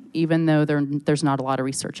alone, even though there's not a lot of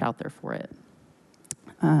research out there for it.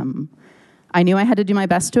 I knew I had to do my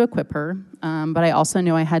best to equip her, but I also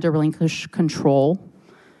knew I had to relinquish control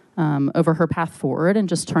over her path forward and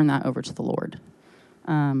just turn that over to the Lord.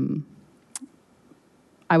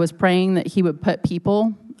 I was praying that He would put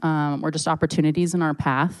people or just opportunities in our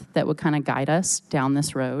path that would kind of guide us down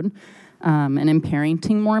this road. And in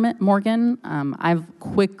parenting Morgan, I've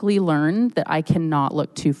quickly learned that I cannot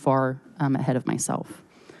look too far ahead of myself.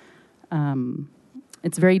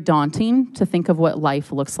 It's very daunting to think of what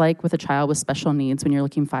life looks like with a child with special needs when you're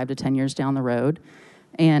looking 5 to 10 years down the road.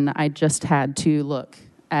 And I just had to look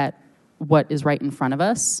at what is right in front of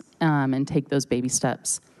us and take those baby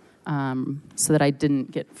steps so that I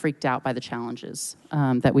didn't get freaked out by the challenges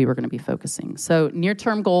that we were going to be focusing. So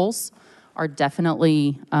near-term goals are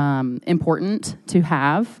definitely important to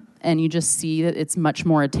have, and you just see that it's much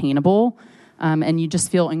more attainable, and you just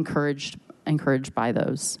feel encouraged by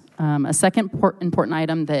those. A second important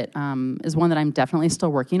item that is one that I'm definitely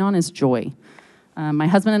still working on is joy. My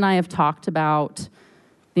husband and I have talked about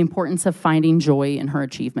the importance of finding joy in her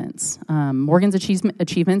achievements. Morgan's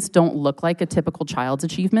achievements don't look like a typical child's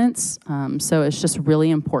achievements, so it's just really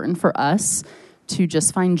important for us to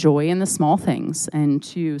just find joy in the small things and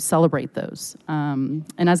to celebrate those. And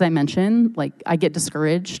as I mentioned, like, I get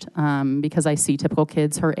discouraged because I see typical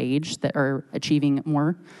kids her age that are achieving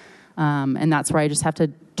more. And that's where I just have to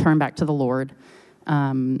turn back to the Lord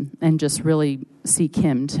and just really seek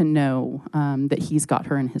Him to know that He's got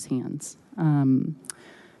her in His hands.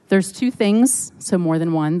 There's two things, so more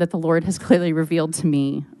than one, that the Lord has clearly revealed to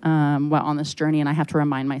me while on this journey, and I have to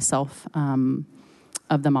remind myself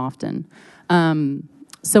of them often.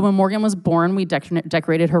 So when Morgan was born, we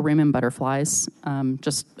decorated her room in butterflies,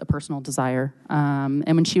 just a personal desire. And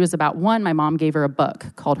when she was about 1, my mom gave her a book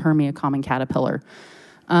called Hermia, a Common Caterpillar.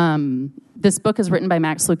 This book is written by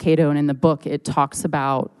Max Lucado, and in the book it talks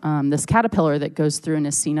about this caterpillar that goes through and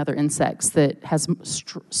has seen other insects that has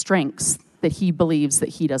strengths that he believes that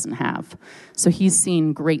he doesn't have. So he's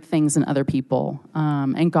seen great things in other people,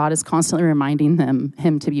 and God is constantly reminding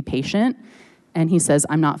him to be patient, and He says,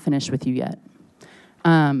 I'm not finished with you yet.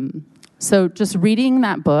 So just reading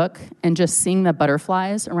that book and just seeing the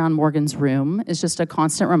butterflies around Morgan's room is just a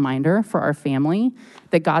constant reminder for our family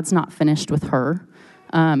that God's not finished with her.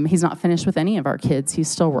 He's not finished with any of our kids. He's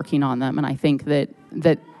still working on them. And I think that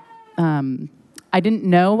I didn't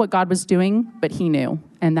know what God was doing, but He knew.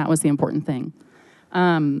 And that was the important thing.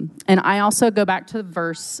 And I also go back to the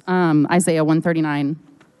verse, Isaiah 139,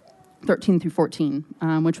 13 through 14,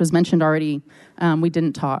 which was mentioned already. We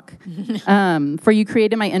didn't talk. For you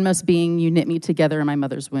created my inmost being. You knit me together in my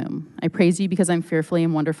mother's womb. I praise you because I'm fearfully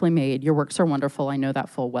and wonderfully made. Your works are wonderful. I know that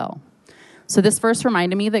full well. So this verse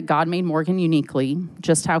reminded me that God made Morgan uniquely,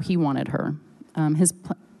 just how He wanted her.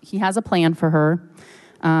 He has a plan for her.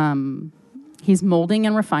 He's molding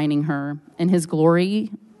and refining her, and His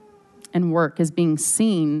glory and work is being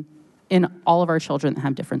seen in all of our children that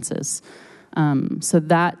have differences. So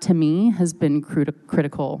that, to me, has been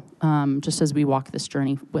critical just as we walk this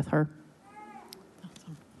journey with her.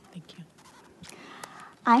 Awesome. Thank you.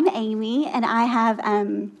 I'm Amy, and I've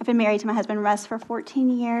been married to my husband, Russ, for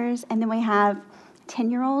 14 years, and then we have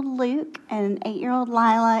 10-year-old Luke and 8-year-old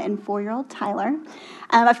Lila and 4-year-old Tyler.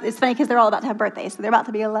 It's funny because they're all about to have birthdays, so they're about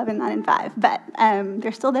to be 11, 9, and 5, but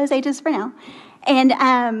they're still those ages for now. And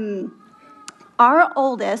our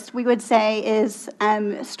oldest, we would say, is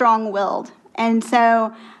strong-willed. And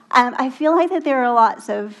so I feel like that there are lots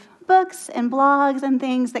of books and blogs and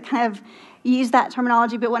things that kind of use that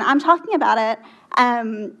terminology, but when I'm talking about it,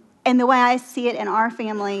 and the way I see it in our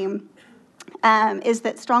family is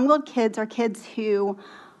that strong-willed kids are kids who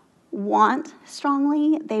want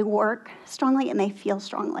strongly, they work strongly, and they feel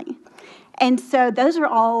strongly. And so those are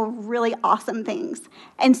all really awesome things.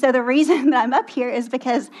 And so the reason that I'm up here is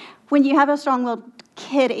because when you have a strong-willed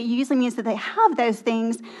kid, it usually means that they have those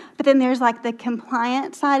things, but then there's like the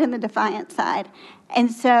compliant side and the defiant side.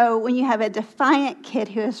 And so when you have a defiant kid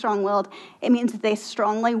who is strong-willed, it means that they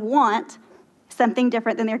strongly want something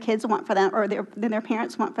different than their kids want for them, or than their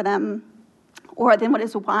parents want for them, or than what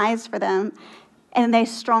is wise for them. And they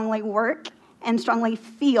strongly work and strongly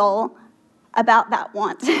feel about that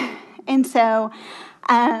want. And so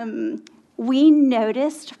we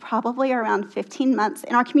noticed probably around 15 months.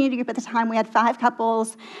 In our community group at the time, we had 5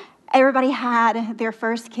 couples. Everybody had their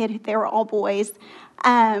first kid. They were all boys.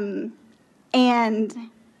 And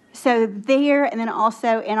so there, and then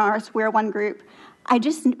also in our Square One group, we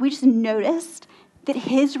just noticed that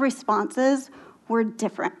his responses were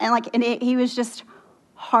different. And he was just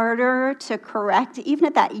harder to correct, even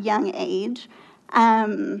at that young age.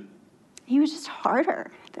 He was just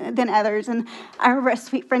harder than others. And I remember a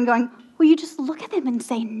sweet friend going, will you just look at them and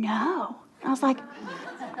say no? And I was like,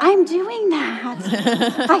 I'm doing that.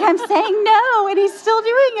 Like, I'm saying no, and he's still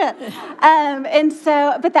doing it. And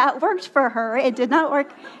so, but that worked for her. It did not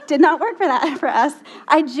work for us.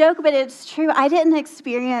 I joke, but it's true. I didn't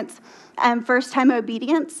experience first-time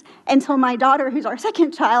obedience until my daughter, who's our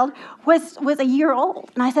second child, was a year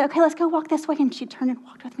old. And I said, okay, let's go walk this way. And she turned and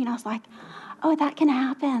walked with me, and I was like, oh, that can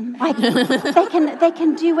happen. Like, they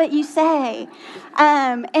can do what you say.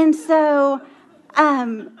 And so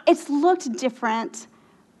it's looked different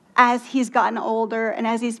as he's gotten older and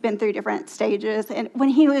as he's been through different stages. And when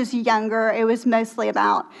he was younger, it was mostly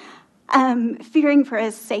about fearing for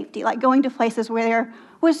his safety, like going to places where there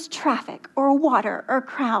was traffic or water or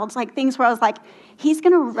crowds, like things where I was like, he's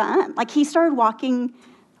going to run. Like, he started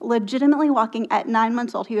legitimately walking at 9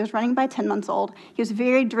 months old. He was running by 10 months old. He was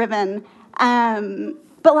very driven.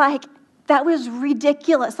 But like, that was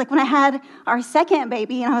ridiculous. Like, when I had our second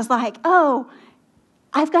baby, and I was like, oh,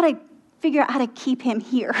 I've got to figure out how to keep him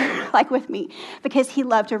here, like with me, because he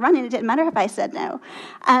loved to run, and it didn't matter if I said no.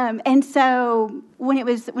 And so when he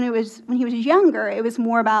was younger, it was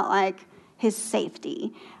more about like his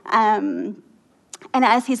safety. And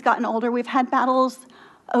as he's gotten older, we've had battles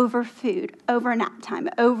over food, over nap time,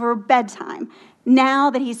 over bedtime.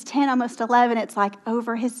 Now that he's 10, almost 11, it's like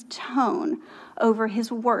over his tone, over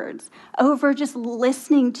his words, over just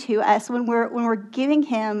listening to us when we're giving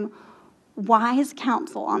him wise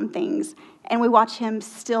counsel on things, and we watch him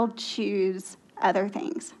still choose other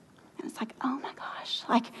things. And it's like, oh my gosh,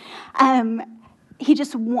 like he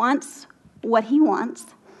just wants what he wants,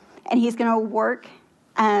 and he's going to work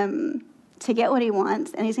to get what he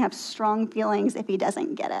wants, and he's going to have strong feelings if he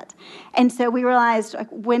doesn't get it. And so we realized, like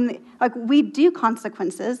we do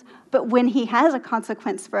consequences, but when he has a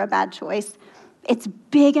consequence for a bad choice, it's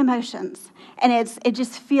big emotions, and it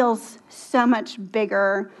just feels so much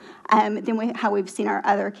bigger than how we've seen our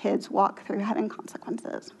other kids walk through having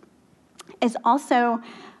consequences. It's also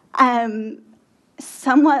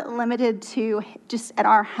somewhat limited to just at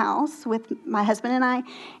our house with my husband and I,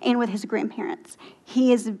 and with his grandparents.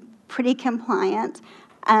 He is pretty compliant,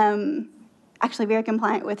 actually very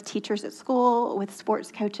compliant with teachers at school, with sports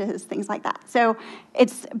coaches, things like that. So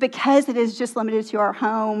it's because it is just limited to our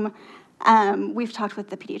home. We've talked with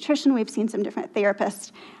the pediatrician. We've seen some different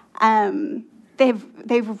therapists.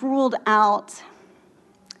 They've ruled out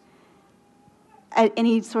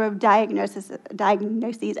any sort of diagnoses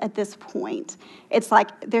at this point. It's like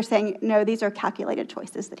they're saying, no, these are calculated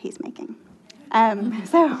choices that he's making.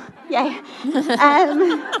 So, yay.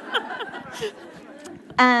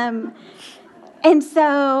 And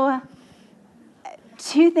so,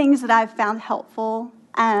 two things that I've found helpful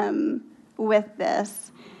with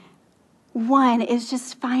this. One is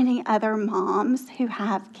just finding other moms who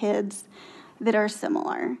have kids that are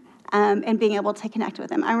similar, and being able to connect with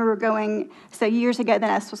them. I remember years ago, the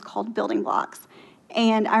Nest was called Building Blocks.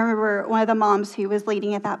 And I remember one of the moms who was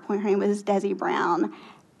leading at that point, her name was Desi Brown.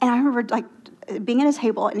 And I remember like being at a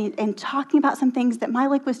table and talking about some things that my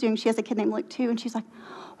Luke was doing. She has a kid named Luke too. And she's like,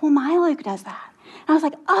 well, my Luke does that. And I was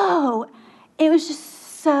like, oh, it was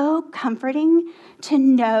just so comforting to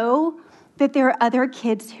know that there are other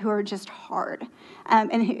kids who are just hard,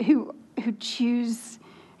 and whose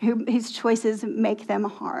choices make them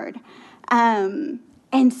hard. And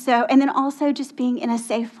then also just being in a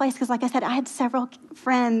safe place, because like I said, I had several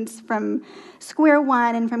friends from Square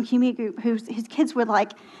One and from community group whose kids would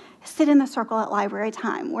like sit in the circle at library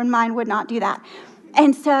time, when mine would not do that.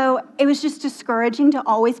 And so it was just discouraging to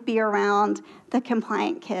always be around the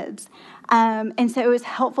compliant kids. And so it was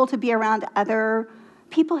helpful to be around other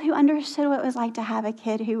people who understood what it was like to have a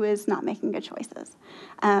kid who was not making good choices,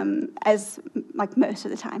 as like most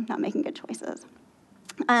of the time, not making good choices.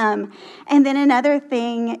 And then another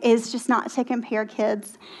thing is just not to compare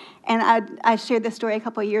kids. And I shared this story a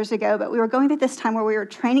couple of years ago, but we were going through this time where we were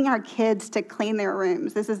training our kids to clean their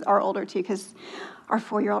rooms. This is our older two, because our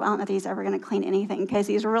 4-year-old, I don't know if he's ever going to clean anything, because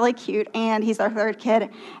he's really cute, and he's our third kid.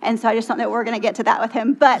 And so I just don't know that we're going to get to that with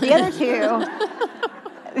him. But the other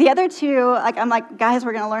two, like I'm like, guys,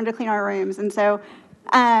 we're going to learn to clean our rooms. And so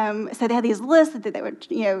so they had these lists that they would,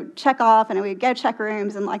 check off, and we would go check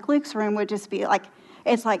rooms, and like Luke's room would just be like,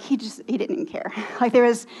 it's like he didn't even care. Like there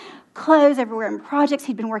was clothes everywhere and projects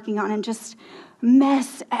he'd been working on and just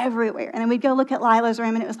mess everywhere. And then we'd go look at Lila's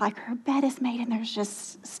room, and it was like her bed is made and there's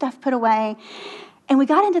just stuff put away. And we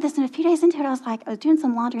got into this, and a few days into it, I was doing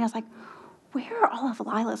some laundry, and I was like, where are all of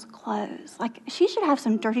Lila's clothes? Like, she should have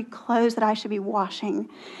some dirty clothes that I should be washing.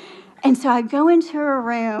 And so I go into her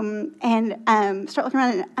room and start looking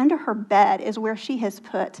around, and under her bed is where she has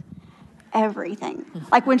put everything.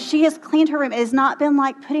 Like, when she has cleaned her room, it has not been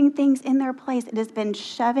like putting things in their place. It has been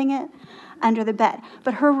shoving it under the bed.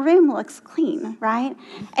 But her room looks clean, right?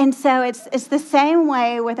 And so it's the same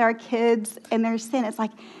way with our kids and their sin. It's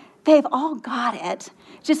like they've all got it.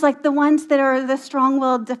 Just like the ones that are the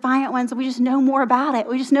strong-willed, defiant ones, we just know more about it.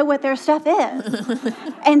 We just know what their stuff is.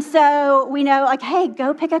 And so we know, like, hey,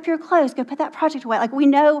 go pick up your clothes. Go put that project away. Like, we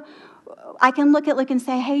know I can look at Luke and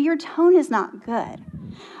say, hey, your tone is not good.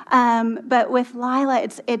 But with Lila,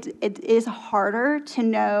 it is harder to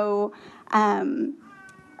know.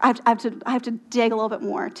 I have to dig a little bit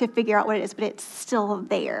more to figure out what it is, but it's still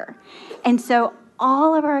there. And so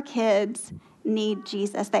all of our kids need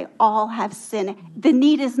Jesus. They all have sin. The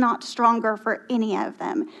need is not stronger for any of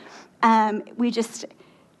them.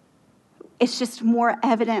 It's just more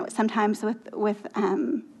evident sometimes with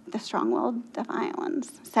the strong-willed, defiant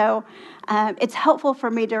ones. So it's helpful for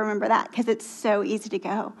me to remember that, because it's so easy to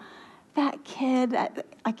go, that kid,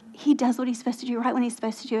 he does what he's supposed to do right when he's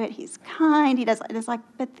supposed to do it. He's kind. He does. It's like,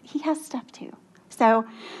 but he has stuff too. So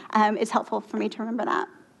it's helpful for me to remember that.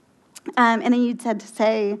 And then you said to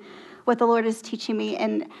say what the Lord is teaching me,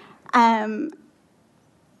 and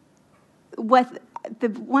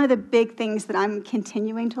one of the big things that I'm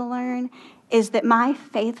continuing to learn is that my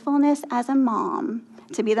faithfulness as a mom,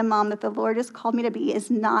 to be the mom that the Lord has called me to be,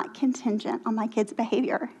 is not contingent on my kids'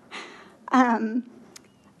 behavior.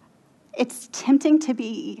 It's tempting to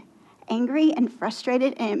be angry and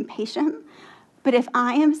frustrated and impatient, but if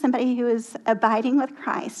I am somebody who is abiding with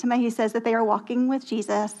Christ, somebody who says that they are walking with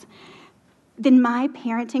Jesus, then my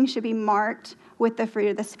parenting should be marked with the fruit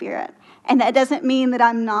of the Spirit. And that doesn't mean that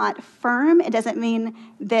I'm not firm. It doesn't mean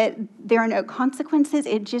that there are no consequences.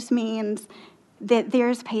 It just means that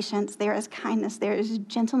there's patience, there is kindness, there is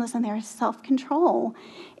gentleness, and there is self-control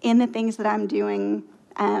in the things that I'm doing,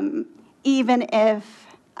 even if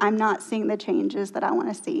I'm not seeing the changes that I want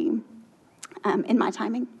to see in my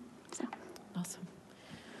timing. So. Awesome.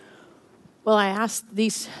 Well, I asked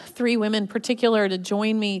these three women in particular to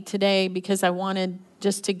join me today because I wanted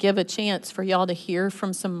just to give a chance for y'all to hear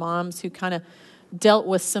from some moms who kind of dealt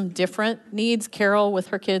with some different needs. Carol with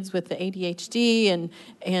her kids with the ADHD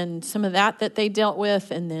and some of that they dealt with,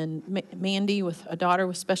 and then Mandy with a daughter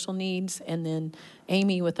with special needs, and then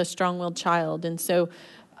Amy with a strong-willed child. And so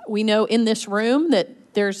we know in this room that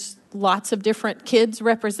there's lots of different kids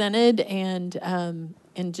represented, and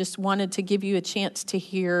just wanted to give you a chance to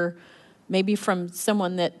hear maybe from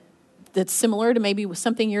someone that's similar to maybe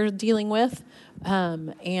something you're dealing with,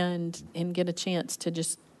 and get a chance to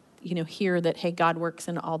just, hear that, hey, God works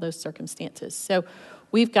in all those circumstances. So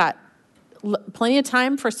we've got plenty of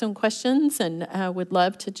time for some questions, and would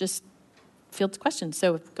love to just field questions.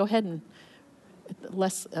 So go ahead and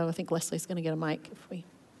I think Leslie's going to get a mic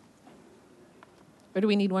or do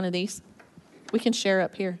we need one of these? We can share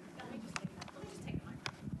up here.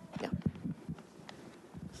 Yeah.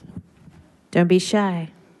 Don't be shy.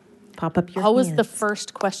 Pop up your Always hands. the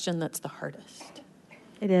first question that's the hardest.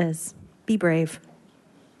 It is. Be brave.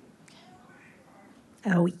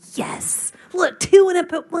 Oh, yes. Look, 2 and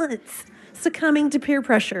up at once. Succumbing to peer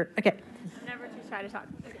pressure. Okay. I'm never too shy to talk.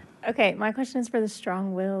 Okay, my question is for the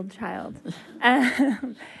strong-willed child.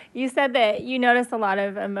 You said that you notice a lot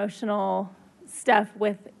of emotional stuff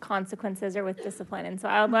with consequences or with discipline, and so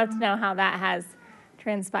I would love to know how that has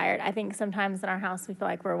transpired. I think sometimes in our house we feel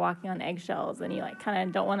like we're walking on eggshells, and you kind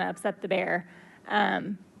of don't want to upset the bear,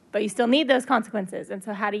 but you still need those consequences. And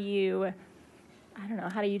so how do you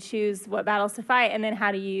choose what battles to fight, and then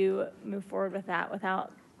how do you move forward with that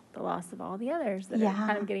without the loss of all the others that are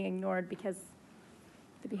kind of getting ignored because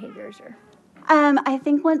the behaviors are... I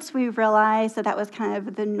think once we realized that was kind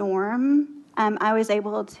of the norm, I was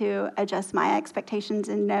able to adjust my expectations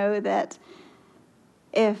and know that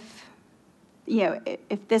if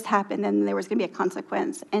this happened, then there was going to be a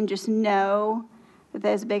consequence, and just know that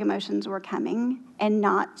those big emotions were coming, and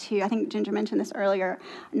not to, I think Ginger mentioned this earlier,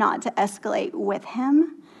 not to escalate with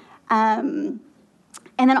him. And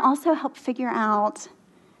then also help figure out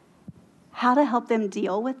how to help them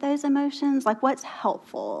deal with those emotions, like what's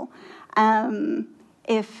helpful.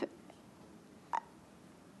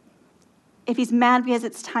 If he's mad because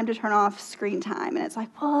it's time to turn off screen time, and it's like,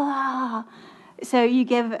 whoa. So you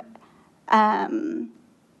give, try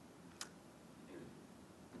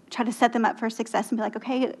to set them up for success and be like,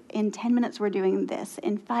 okay, in 10 minutes we're doing this,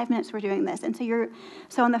 in 5 minutes we're doing this. And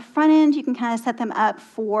so on the front end, you can kind of set them up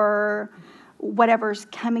for whatever's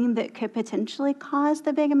coming that could potentially cause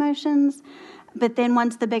the big emotions. But then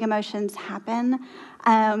once the big emotions happen,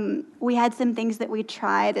 we had some things that we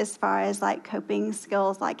tried as far as like coping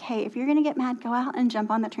skills, like, hey, if you're going to get mad, go out and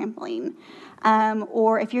jump on the trampoline.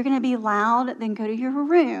 Or if you're going to be loud, then go to your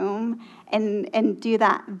room and do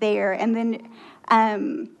that there. And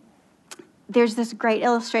then there's this great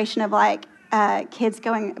illustration of like kids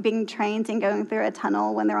being trained and going through a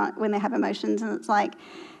tunnel when they have emotions, and it's like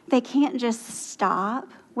they can't just stop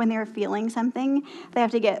when they're feeling something. They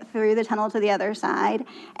have to get through the tunnel to the other side.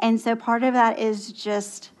 And so part of that is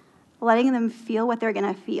just letting them feel what they're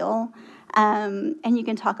going to feel. and you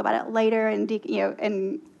can talk about it later and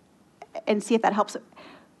see if that helps.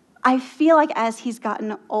 I feel like as he's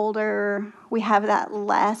gotten older, we have that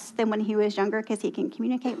less than when he was younger because he can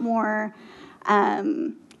communicate more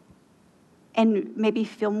and maybe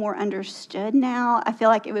feel more understood now. I feel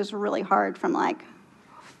like it was really hard from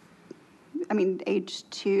age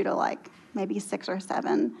 2 to maybe 6 or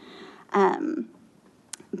 7.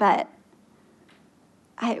 But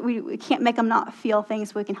we can't make them not feel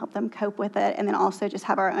things. We can help them cope with it, and then also just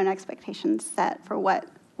have our own expectations set for what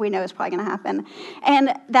we know is probably going to happen.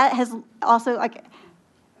 And that has also,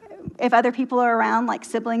 if other people are around,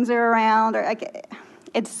 siblings are around, or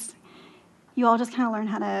you all just kind of learn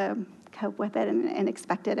how to cope with it and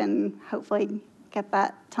expect it, and hopefully get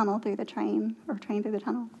that tunnel through the train, or train through the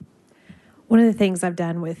tunnel. One of the things I've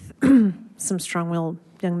done with some strong-willed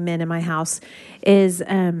young men in my house is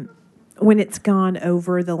when it's gone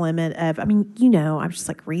over the limit of, I'm just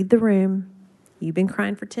read the room. You've been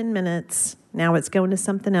crying for 10 minutes. Now it's going to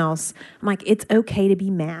something else. I'm like, it's okay to be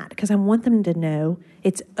mad, because I want them to know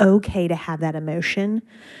it's okay to have that emotion.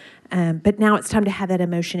 But now it's time to have that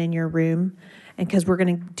emotion in your room, and because we're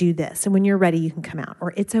going to do this. And when you're ready, you can come out.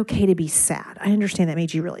 Or it's okay to be sad. I understand that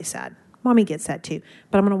made you really sad. Mommy gets sad too.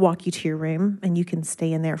 But I'm going to walk you to your room, and you can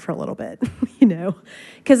stay in there for a little bit,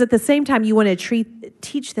 Because at the same time, you want to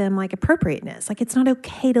teach them appropriateness. It's not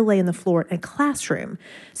okay to lay on the floor in a classroom.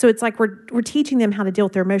 So it's we're teaching them how to deal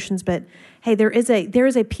with their emotions. But hey, there is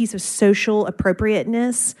a piece of social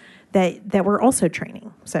appropriateness that we're also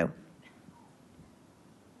training. So,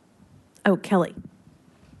 Kelly.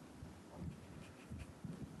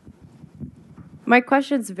 My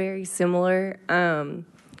question's very similar.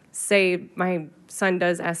 Say my son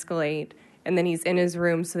does escalate, and then he's in his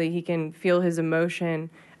room so that he can feel his emotion.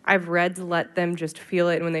 I've read to let them just feel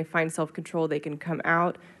it, and when they find self-control, they can come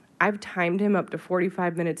out. I've timed him up to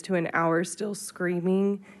 45 minutes to an hour, still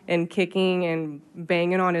screaming and kicking and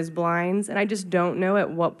banging on his blinds, and I just don't know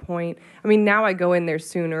at what point. Now I go in there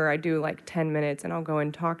sooner. I do 10 minutes, and I'll go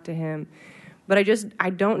and talk to him. But I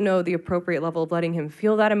don't know the appropriate level of letting him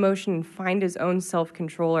feel that emotion and find his own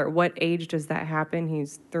self-control. Or what age does that happen?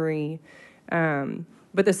 He's 3.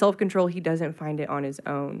 But the self-control, he doesn't find it on his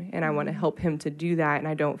own. And I want to help him to do that, and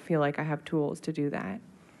I don't feel like I have tools to do that.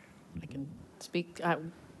 I can speak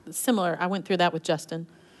similar. I went through that with Justin.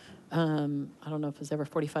 I don't know if it was ever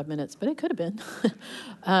 45 minutes, but it could have been.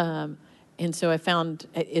 And so I found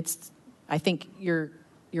I think you're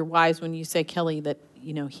wise when you say, Kelly, that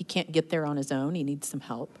he can't get there on his own. He needs some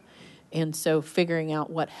help. And so figuring out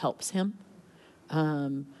what helps him.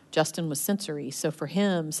 Justin was sensory. So for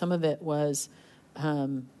him, some of it was,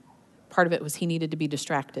 part of it was he needed to be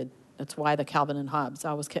distracted. That's why the Calvin and Hobbes. I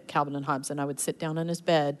always kept Calvin and Hobbes, and I would sit down on his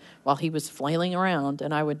bed while he was flailing around,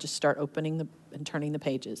 and I would just start opening and turning the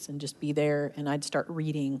pages and just be there, and I'd start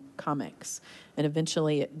reading comics. And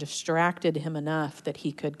eventually it distracted him enough that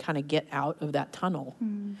he could kind of get out of that tunnel.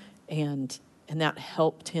 And that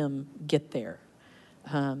helped him get there.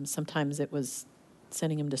 Sometimes it was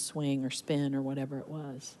sending him to swing or spin or whatever it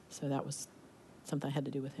was. So that was something I had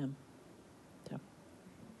to do with him. So,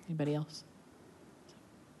 anybody else?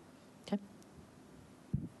 Okay.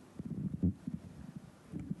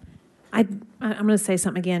 I'm going to say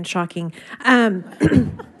something again, shocking. I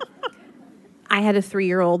had a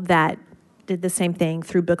 3-year-old that did the same thing,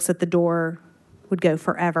 threw books at the door, would go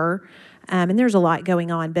forever. And there's a lot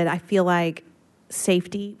going on, but I feel like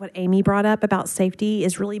safety, what Amy brought up about safety,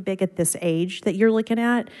 is really big at this age that you're looking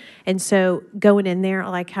at. And so going in there, I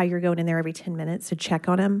like how you're going in there every 10 minutes to check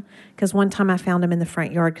on him. Because one time I found him in the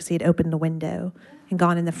front yard because he had opened the window and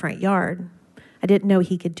gone in the front yard. I didn't know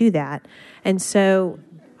he could do that. And so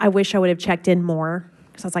I wish I would have checked in more,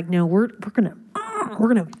 because I was like, no, we're gonna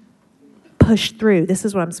push through. This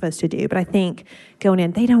is what I'm supposed to do. But I think going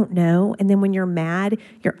in, they don't know. And then when you're mad,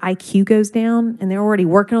 your IQ goes down, and they're already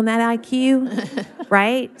working on that IQ,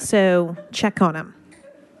 right? So check on them.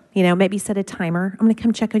 Maybe set a timer. I'm going to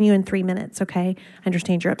come check on you in 3 minutes, okay? I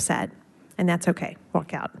understand you're upset, and that's okay.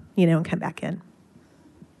 Walk out, and come back in.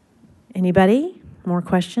 Anybody? More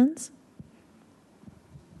questions?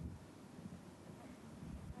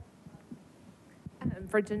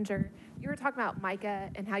 For Jinger, you were talking about Micah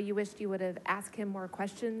and how you wished you would have asked him more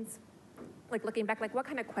questions. Looking back, what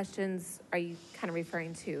kind of questions are you kind of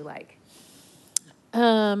referring to?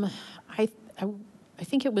 I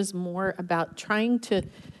think it was more about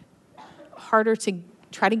harder to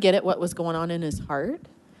try to get at what was going on in his heart.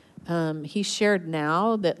 He shared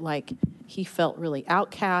now that he felt really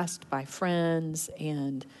outcast by friends,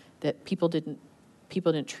 and that people didn't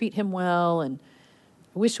treat him well. And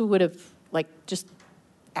I wish we would have just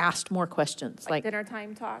asked more questions. Like dinner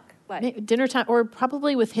time talk? Dinner time, or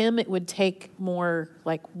probably with him, it would take more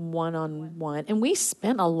like one-on-one. And we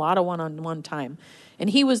spent a lot of one-on-one time. And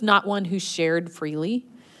he was not one who shared freely,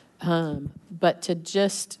 but to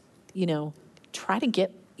just, try to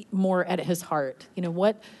get more at his heart.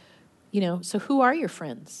 So who are your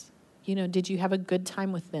friends? Did you have a good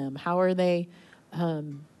time with them? How are they?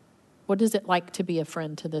 What is it like to be a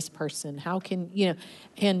friend to this person? How can,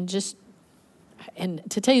 and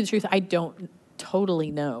to tell you the truth, I don't totally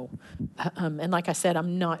know. And like I said,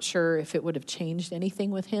 I'm not sure if it would have changed anything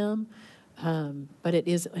with him. But it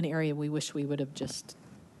is an area we wish we would have just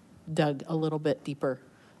dug a little bit deeper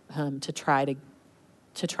to try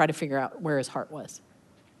to figure out where his heart was.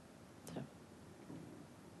 So.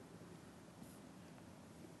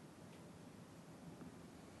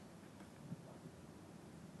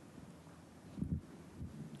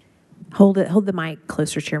 Hold the mic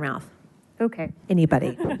closer to your mouth. Okay.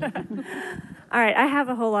 Anybody? All right, I have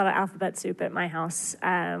a whole lot of alphabet soup at my house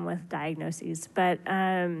with diagnoses, but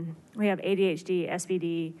we have ADHD,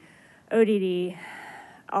 SVD, ODD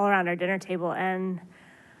all around our dinner table. And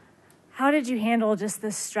how did you handle just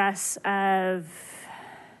the stress of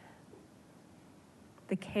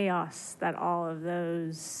the chaos that all of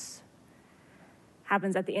those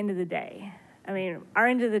happens at the end of the day? I mean, our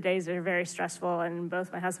end of the days are very stressful, and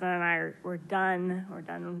both my husband and I we're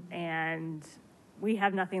done, and we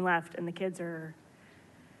have nothing left, and the kids are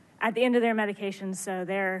at the end of their medications, so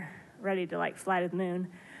they're ready to fly to the moon.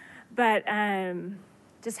 But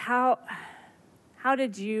just how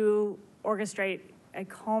did you orchestrate a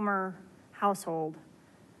calmer household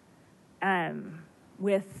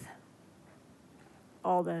with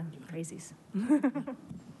all the crazies?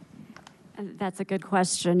 That's a good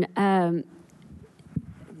question.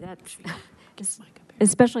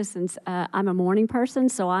 Especially since I'm a morning person,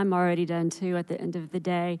 so I'm already done too at the end of the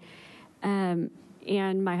day. And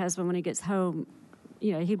my husband, when he gets home,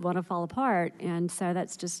 he'd want to fall apart. And so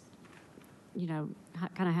that's just,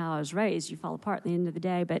 kind of how I was raised. You fall apart at the end of the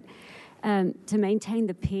day. But to maintain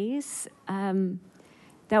the peace,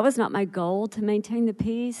 that was not my goal, to maintain the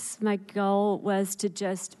peace. My goal was to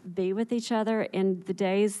just be with each other in the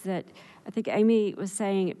days that, I think Amy was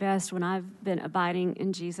saying it best, when I've been abiding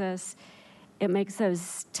in Jesus, it makes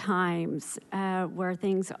those times where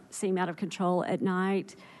things seem out of control at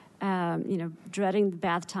night, dreading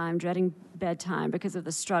bath time, dreading bedtime because of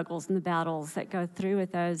the struggles and the battles that go through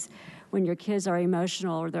with those when your kids are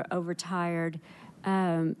emotional or they're overtired.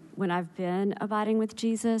 When I've been abiding with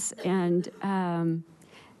Jesus, and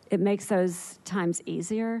it makes those times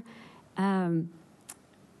easier.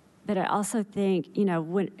 But I also think,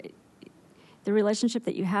 when the relationship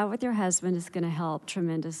that you have with your husband is going to help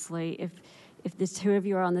tremendously if the two of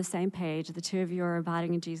you are on the same page, the two of you are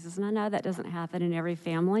abiding in Jesus. And I know that doesn't happen in every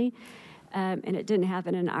family, and it didn't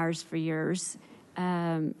happen in ours for years,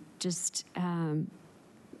 because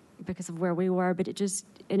of where we were. But it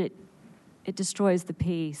destroys the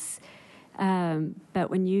peace.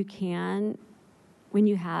 But when you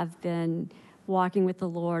have been walking with the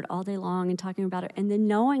Lord all day long and talking about it, and then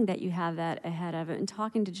knowing that you have that ahead of it, and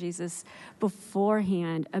talking to Jesus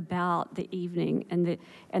beforehand about the evening and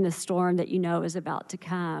the storm that is about to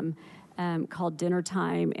come, called dinner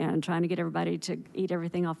time, and trying to get everybody to eat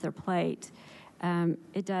everything off their plate,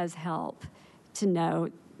 it does help to know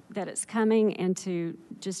that it's coming and to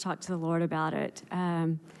just talk to the Lord about it.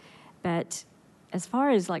 But as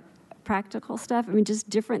far as practical stuff, just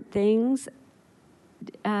different things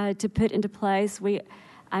to put into place.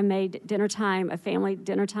 I made dinner time, a family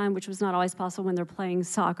dinner time, which was not always possible when they're playing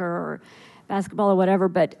soccer or basketball or whatever,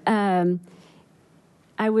 but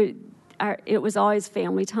it was always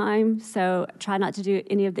family time, so try not to do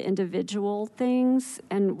any of the individual things,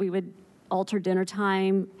 and we would alter dinner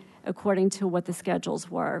time according to what the schedules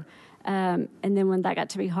were. And then when that got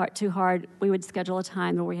to be too hard, we would schedule a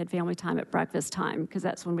time where we had family time at breakfast time, because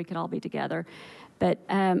that's when we could all be together. But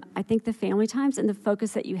I think the family times and the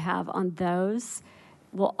focus that you have on those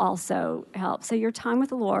will also help. So your time with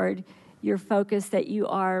the Lord, your focus that you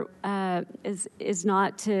are is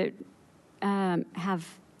not to have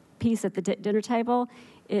peace at the dinner table.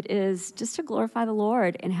 It is just to glorify the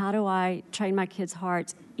Lord. And how do I train my kids'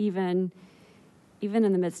 hearts even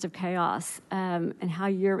in the midst of chaos, and how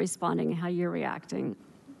you're responding and how you're reacting.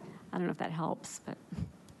 I don't know if that helps, but...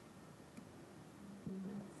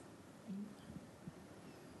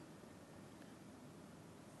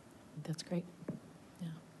 That's great. Yeah.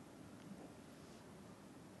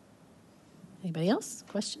 Anybody else?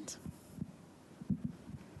 Questions?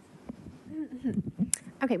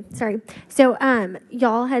 Okay, sorry. So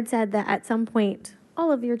y'all had said that at some point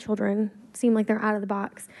all of your children seem like they're out of the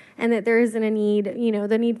box, and that there isn't a need,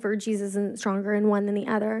 the need for Jesus isn't stronger in one than the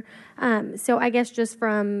other. So I guess just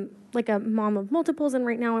from like a mom of multiples, and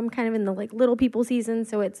right now I'm kind of in the like little people season,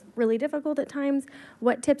 so it's really difficult at times.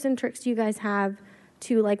 What tips and tricks do you guys have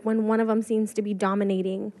to, like, when one of them seems to be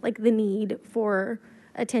dominating, like the need for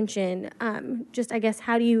attention? Just, I guess,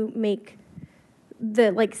 how do you make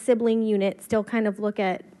the like sibling unit still kind of look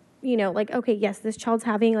at, like, okay, yes, this child's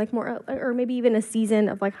having like more, or maybe even a season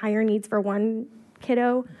of like higher needs for one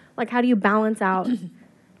kiddo. Like, how do you balance out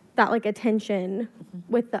that like attention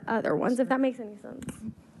with the other ones, if that makes any sense?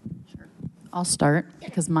 Sure. I'll start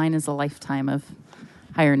because mine is a lifetime of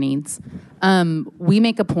higher needs. We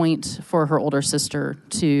make a point for her older sister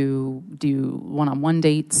to do one-on-one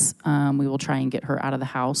dates. We will try and get her out of the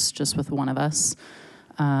house just with one of us.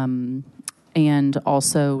 And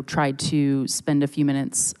also try to spend a few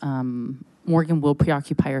minutes. Morgan will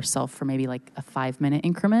preoccupy herself for maybe like a 5-minute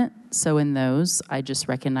increment. So in those, I just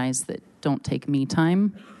recognize that don't take me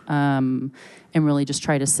time, and really just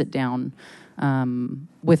try to sit down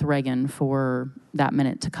with Reagan for that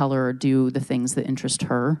minute to color or do the things that interest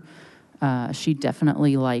her. She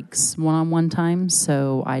definitely likes one-on-one time,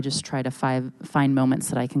 so I just try to find moments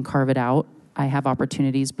that I can carve it out. I have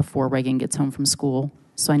opportunities before Reagan gets home from school.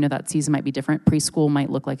 So I know that season might be different. Preschool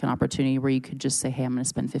might look like an opportunity where you could just say, hey, I'm going to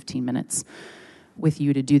spend 15 minutes with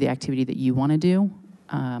you to do the activity that you want to do.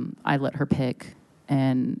 I let her pick,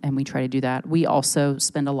 and we try to do that. We also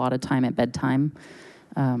spend a lot of time at bedtime.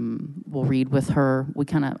 We'll read with her.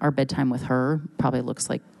 Our bedtime with her probably looks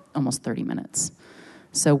like almost 30 minutes.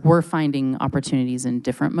 So we're finding opportunities in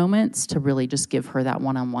different moments to really just give her that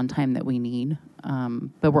one-on-one time that we need.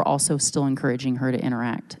 But we're also still encouraging her to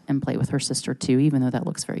interact and play with her sister too, even though that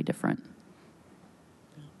looks very different.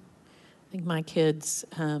 I think my kids,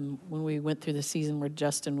 when we went through the season where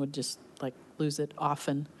Justin would just like lose it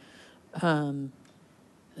often,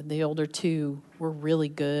 the older two were really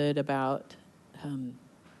good about,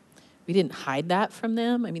 we didn't hide that from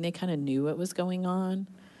them. I mean, they kind of knew what was going on.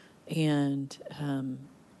 And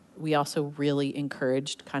we also really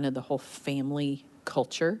encouraged kind of the whole family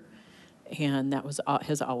culture. And that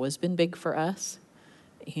has always been big for us.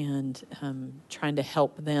 And trying to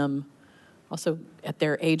help them also at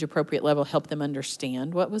their age-appropriate level, help them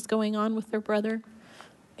understand what was going on with their brother.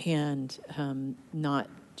 And not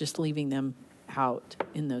just leaving them out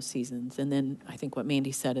in those seasons. And then I think what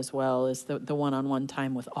Mandy said as well is the one-on-one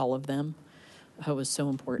time with all of them was so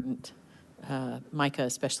important. Micah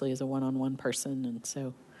especially is a one-on-one person, and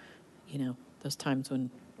so, those times when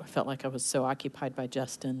I felt like I was so occupied by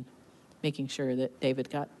Justin, making sure that David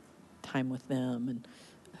got time with them,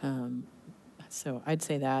 and so I'd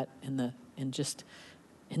say that, and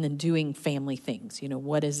then doing family things.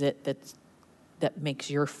 What is it that makes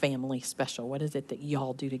your family special? What is it that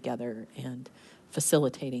y'all do together, and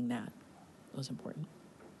facilitating that was important.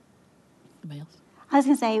 Anybody else? I was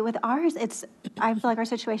going to say, with ours, I feel like our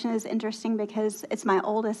situation is interesting because it's my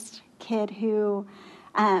oldest kid who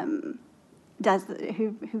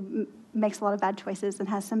makes a lot of bad choices and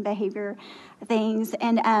has some behavior things.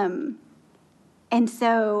 And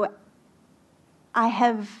so I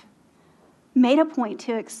have made a point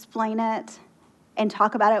to explain it and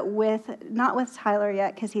talk about it not with Tyler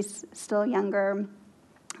yet because he's still younger,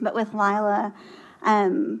 but with Lila,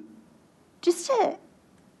 just to...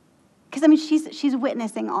 Because, she's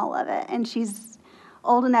witnessing all of it, and she's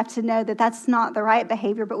old enough to know that that's not the right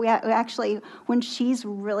behavior, but we actually, when she's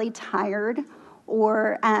really tired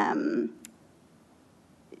or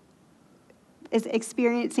is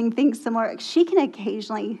experiencing things similar, she can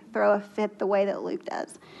occasionally throw a fit the way that Luke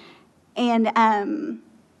does. And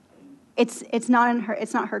it's not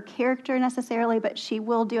her character necessarily, but she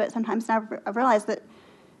will do it sometimes. And I've realized that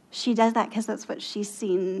she does that because that's what she's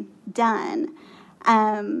seen done.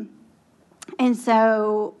 And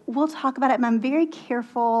so we'll talk about it, but I'm very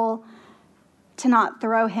careful to not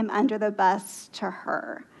throw him under the bus to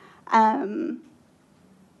her. And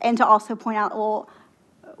to also point out,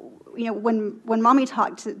 when Mommy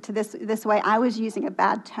talked to this way, I was using a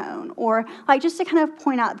bad tone. Or like just to kind of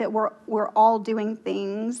point out that we're all doing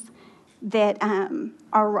things that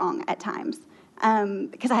are wrong at times.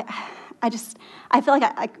 Because I feel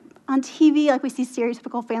like on TV, like we see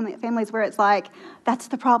stereotypical families where it's like, that's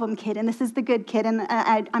the problem kid, and this is the good kid, and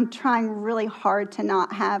I'm trying really hard to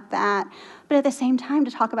not have that. But at the same time,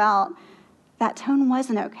 to talk about that tone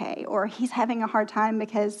wasn't okay, or he's having a hard time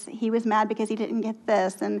because he was mad because he didn't get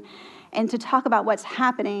this, and to talk about what's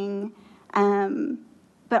happening,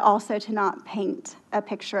 but also to not paint a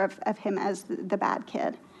picture of him as the bad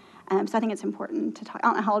kid. So I think it's important to talk. I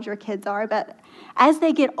don't know how old your kids are, but as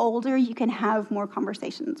they get older, you can have more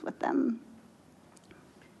conversations with them.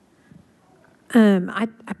 I'm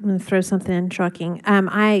going to throw something in shocking.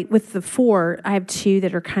 With the 4, I have 2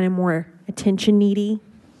 that are kind of more attention needy,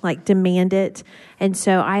 like demand it. And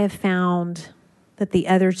so I have found that the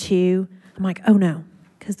other 2, I'm like, oh no,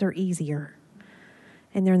 because they're easier.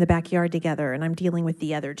 And they're in the backyard together, and I'm dealing with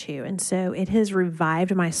the other 2. And so it has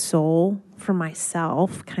revived my soul for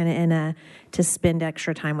myself, kind of to spend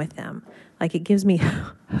extra time with them. Like, it gives me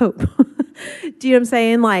hope. Do you know what I'm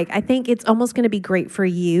saying? Like, I think it's almost going to be great for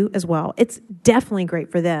you as well. It's definitely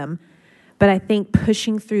great for them. But I think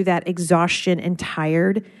pushing through that exhaustion and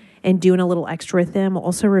tired and doing a little extra with them will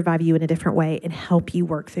also revive you in a different way and help you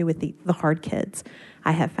work through with the hard kids,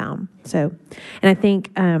 I have found. So, and I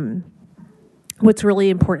think what's really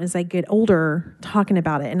important as I get older, talking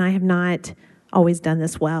about it, and I have not always done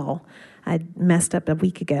this well. I messed up a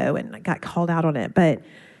week ago and I got called out on it. But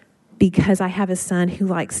because I have a son who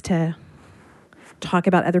likes to talk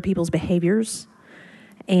about other people's behaviors,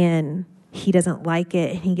 and he doesn't like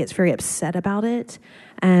it, and he gets very upset about it.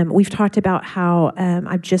 We've talked about how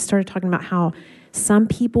I've just started talking about how some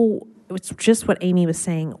people, it's just what Amy was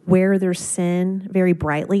saying, wear their sin very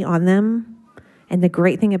brightly on them. And the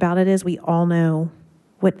great thing about it is we all know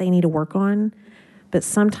what they need to work on. But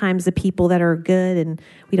sometimes the people that are good and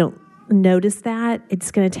we don't notice that,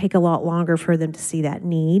 it's going to take a lot longer for them to see that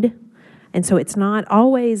need. And so it's not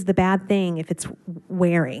always the bad thing if it's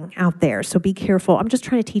wearing out there. So be careful. I'm just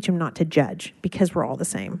trying to teach them not to judge because we're all the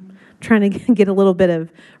same. I'm trying to get a little bit of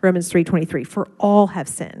Romans 3:23. For all have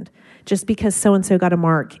sinned, just because so-and-so got a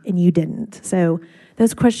mark and you didn't. So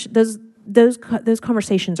those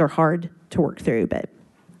conversations are hard to work through, but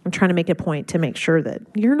I'm trying to make a point to make sure that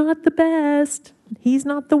you're not the best. He's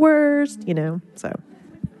not the worst, so.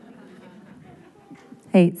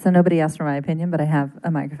 Hey, so nobody asked for my opinion, but I have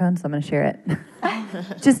a microphone, so I'm going to share it.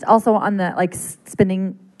 Just also on the,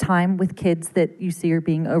 spending time with kids that you see are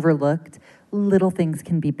being overlooked, little things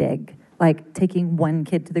can be big. Like taking one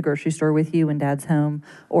kid to the grocery store with you when dad's home,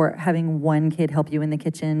 or having one kid help you in the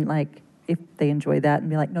kitchen, if they enjoy that, and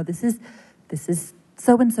be like, no, this is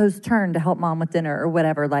so-and-so's turn to help mom with dinner or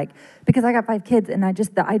whatever. Because I got 5 kids, and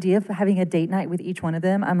the idea of having a date night with each one of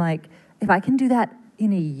them, I'm like, if I can do that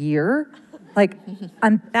in a year...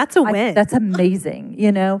 that's a win. That's amazing,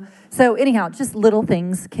 So anyhow, just little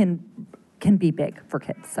things can be big for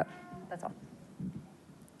kids. So that's all.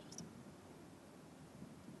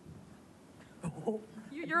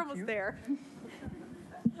 You're almost there.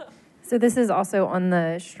 So this is also on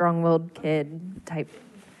the strong-willed kid type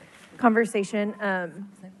conversation.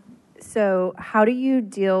 So how do you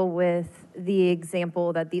deal with the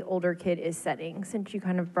example that the older kid is setting, since you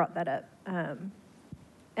kind of brought that up?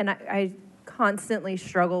 And I constantly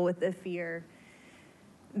struggle with the fear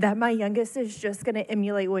that my youngest is just going to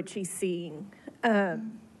emulate what she's seeing.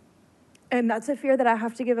 And that's a fear that I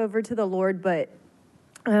have to give over to the Lord. But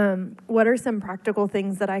what are some practical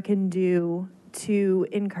things that I can do to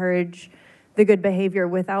encourage the good behavior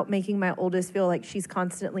without making my oldest feel like she's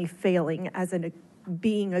constantly failing as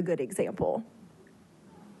being a good example?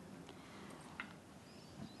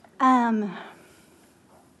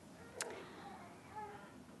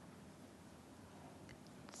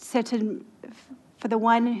 So for the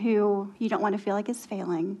one who you don't want to feel like is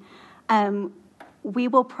failing, we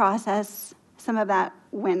will process some of that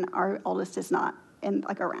when our oldest is not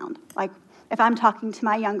around. If I'm talking to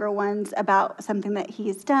my younger ones about something that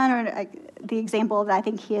he's done or the example that I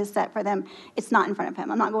think he has set for them, it's not in front of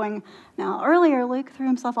him. I'm not going, now earlier Luke threw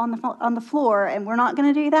himself on the floor and we're not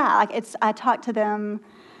going to do that. I talk to them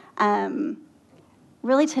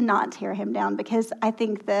really to not tear him down, because I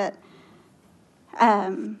think that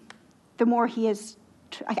the more he is,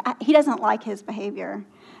 he doesn't like his behavior,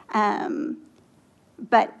 and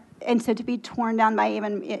so to be torn down by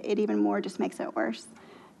even more just makes it worse.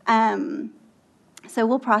 So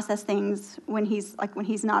we'll process things when he's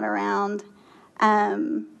not around,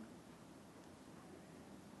 and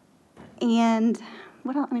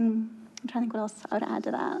what else? I'm trying to think what else I would add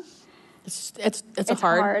to that. It's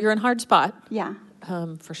hard. You're in a hard spot. Yeah.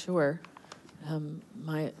 For sure.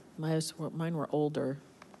 Mine were older.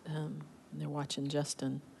 They're watching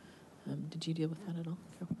Justin. Did you deal with that at all?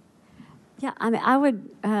 Yeah, I would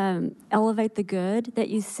elevate the good that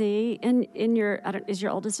you see in your. Is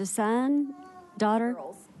your oldest a son, daughter?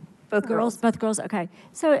 Girls. Both girls. Okay,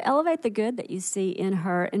 so elevate the good that you see in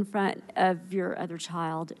her in front of your other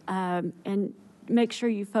child, and make sure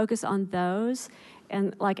you focus on those.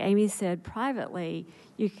 And like Amy said, privately,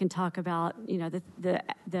 you can talk about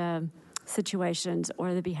the situations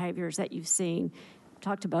or the behaviors that you've seen.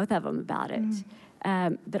 talk to both of them about it.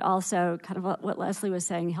 But also kind of what Leslie was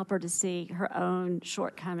saying, help her to see her own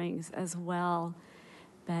shortcomings as well.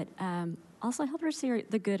 But also help her see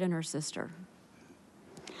the good in her sister.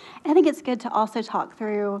 I think it's good to also talk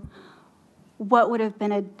through what would have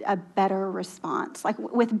been a better response, like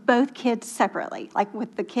with both kids separately, like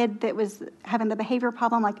with the kid that was having the behavior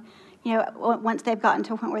problem, like, once they've gotten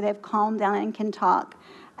to a point where they've calmed down and can talk,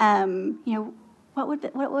 what would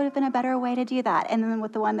have been a better way to do that? And then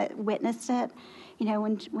with the one that witnessed it,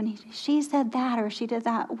 when she said that or she did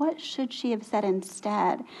that, what should she have said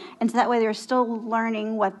instead? And so that way they're still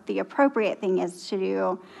learning what the appropriate thing is to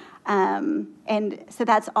do. And so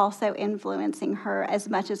that's also influencing her as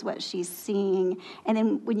much as what she's seeing. And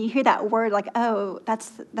then when you hear that word, like, oh,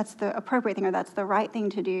 that's the appropriate thing or that's the right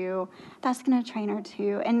thing to do, that's going to train her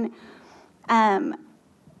too. And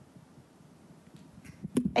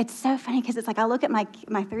it's so funny because it's like I look at my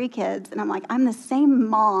 3 kids and I'm like, I'm the same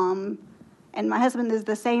mom and my husband is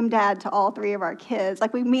the same dad to all 3 of our kids.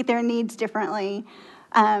 Like, we meet their needs differently.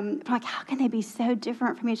 But I'm like, how can they be so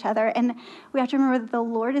different from each other? And we have to remember that the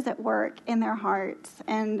Lord is at work in their hearts,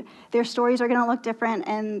 and their stories are going to look different.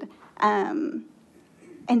 And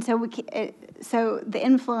so so the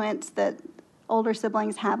influence that older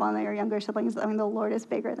siblings have on their younger siblings, the Lord is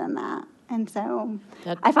bigger than that. And so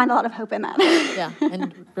I find a lot of hope in that. Yeah,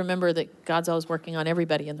 and remember that God's always working on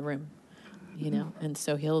everybody in the room, and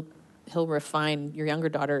so He'll refine your younger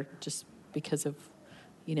daughter just because of,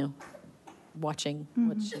 watching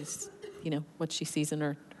what she's, what she sees in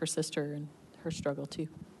her sister and her struggle too.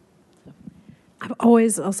 So. I've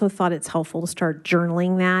always also thought it's helpful to start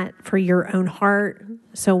journaling that for your own heart.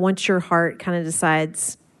 So once your heart kind of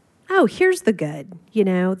decides, oh, here's the good,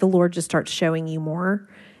 the Lord just starts showing you more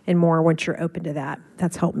and more once you're open to that.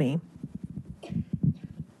 That's helped me.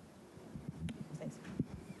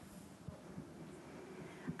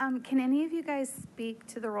 Can any of you guys speak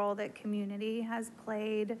to the role that community has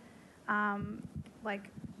played,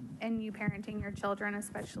 in you parenting your children,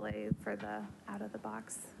 especially for the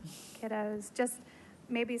out-of-the-box kiddos? Just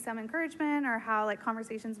maybe some encouragement or how,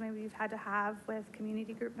 conversations maybe you've had to have with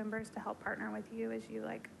community group members to help partner with you as you,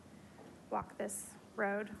 walk this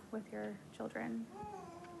road with your children.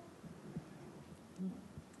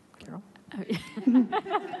 Carol?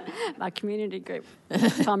 My community group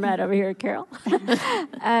comrade over here, Carol.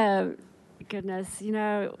 Goodness,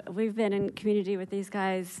 we've been in community with these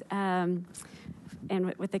guys and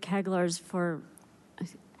with the Keglers for,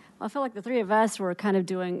 I feel like the 3 of us were kind of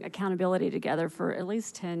doing accountability together for at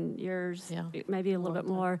least 10 years, maybe a little bit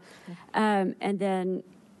more. And then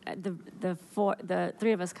the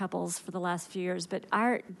 3 of us couples for the last few years. But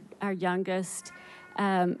our youngest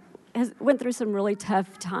went through some really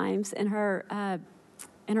tough times in her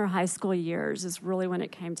high school years is really when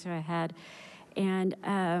it came to a head.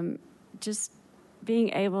 And just being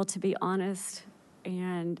able to be honest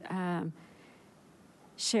and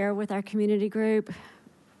share with our community group.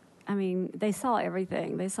 I mean, they saw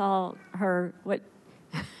everything. They saw her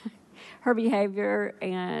behavior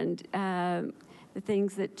and the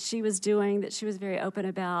things that she was doing that she was very open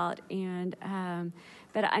about. And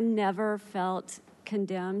but I never felt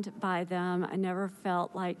condemned by them. I never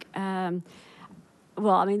felt like, the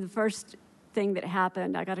first thing that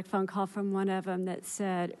happened, I got a phone call from one of them that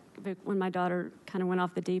said, when my daughter kind of went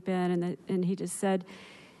off the deep end, and he just said,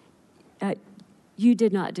 you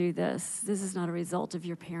did not do this. This is not a result of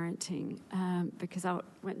your parenting, because I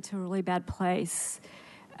went into a really bad place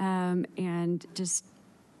and just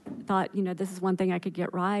thought, this is one thing I could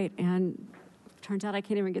get right, and turns out I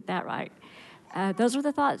can't even get that right. Those were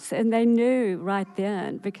the thoughts, and they knew right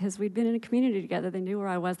then because we'd been in a community together. They knew where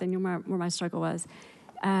I was. They knew where my struggle was.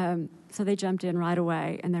 So they jumped in right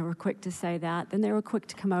away, and they were quick to say that. Then they were quick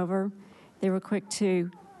to come over. They were quick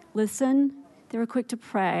to listen. They were quick to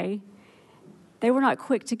pray. They were not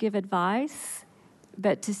quick to give advice,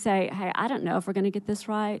 but to say, hey, I don't know if we're going to get this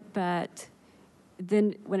right. But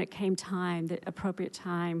then when it came time, the appropriate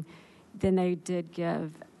time, then they did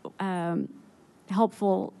give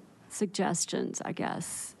helpful suggestions, I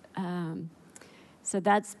guess. So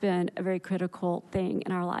that's been a very critical thing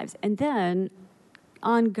in our lives. And then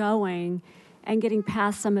ongoing and getting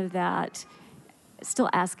past some of that, still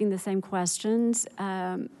asking the same questions.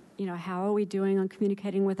 How are we doing on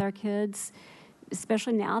communicating with our kids,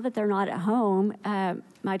 especially now that they're not at home?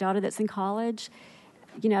 My daughter that's in college,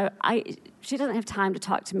 she doesn't have time to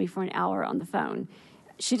talk to me for an hour on the phone.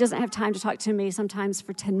 She doesn't have time to talk to me sometimes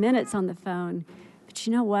for 10 minutes on the phone. But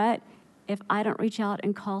you know what? If I don't reach out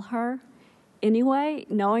and call her anyway,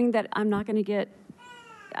 knowing that I'm not going to get,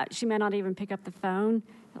 she may not even pick up the phone,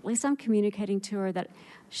 at least I'm communicating to her that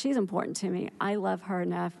she's important to me. I love her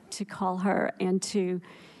enough to call her and to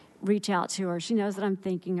reach out to her. She knows that I'm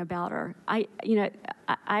thinking about her.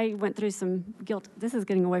 I went through some guilt. This is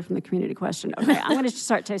getting away from the community question. Okay, I'm going to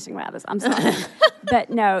start tasting rabbits. I'm sorry.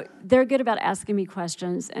 But no, they're good about asking me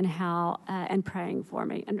questions and and praying for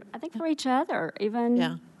me. And I think for each other, even.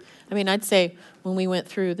 Yeah. I mean, I'd say when we went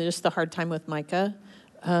through just the hard time with Micah,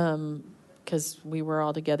 because we were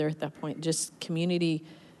all together at that point, just community,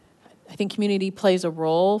 I think community plays a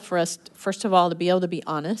role for us, first of all, to be able to be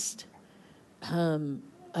honest,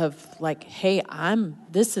 of like, hey,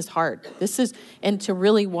 this is hard. And to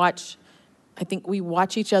really watch, I think we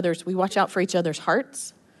watch out for each other's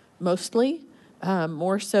hearts, mostly,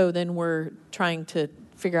 more so than we're trying to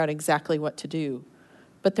figure out exactly what to do.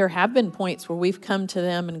 But there have been points where we've come to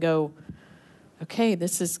them and go, okay,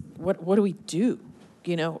 this is, what do we do?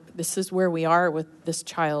 This is where we are with this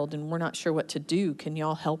child, and we're not sure what to do. Can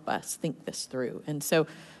y'all help us think this through? And so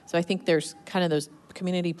I think there's kind of those,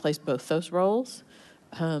 community plays both those roles.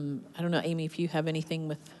 I don't know, Amy, if you have anything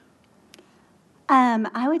with...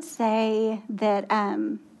 I would say that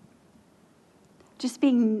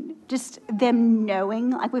just them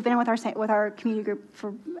knowing, like we've been with our community group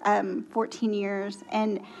for 14 years,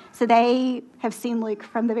 and so they have seen Luke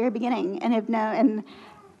from the very beginning and have known,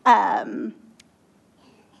 and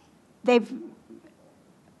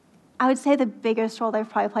I would say the biggest role they've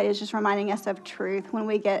probably played is just reminding us of truth when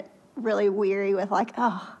we get really weary with like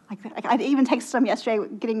I even texted them yesterday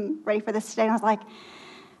getting ready for this today, and I was like,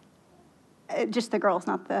 just the girls,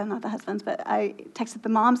 not the husbands, but I texted the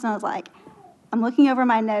moms, and I was like, I'm looking over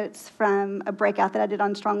my notes from a breakout that I did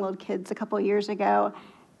on strong-willed kids a couple of years ago,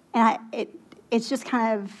 and it's just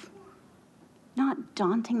kind of not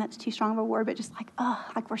daunting, that's too strong of a word, but just like,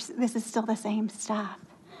 this is still the same stuff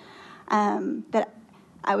that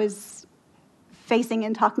I was facing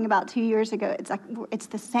and talking about 2 years ago. It's like, it's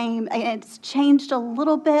the same, and it's changed a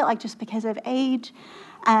little bit, like just because of age,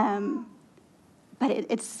 but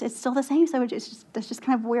it's still the same, so that's just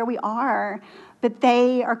kind of where we are. But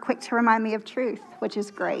they are quick to remind me of truth, which is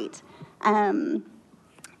great. And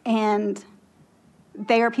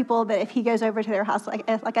they are people that if he goes over to their house,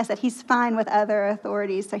 like I said, he's fine with other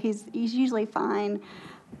authorities, so he's usually fine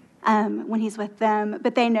when he's with them.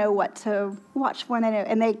 But they know what to watch for, and they know,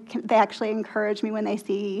 and they actually encourage me when they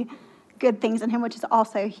see good things in him, which is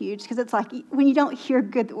also huge, because it's like when you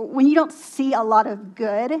don't see a lot of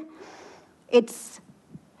good, it's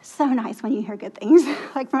so nice when you hear good things,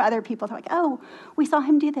 like from other people. They're like, "Oh, we saw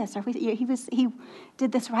him do this," or he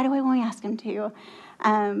did this right away when we asked him to,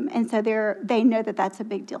 and so they know that that's a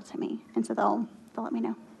big deal to me, and so they'll let me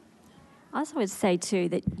know. I also would say too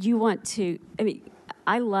that you want to. I mean,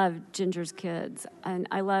 I love Ginger's kids, and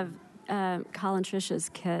I love Kyle and Trisha's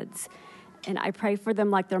kids, and I pray for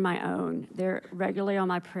them like they're my own. They're regularly on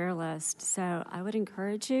my prayer list, so I would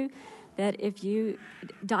encourage you that if you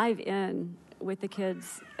dive in with the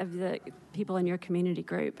kids of the people in your community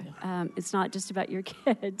group. It's not just about your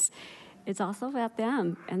kids. It's also about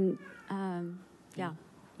them. And, yeah.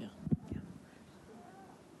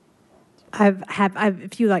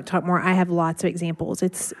 If you like to talk more, I have lots of examples.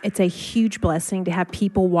 It's a huge blessing to have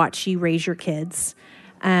people watch you raise your kids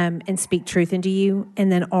and speak truth into you,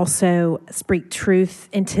 and then also speak truth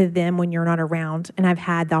into them when you're not around. And I've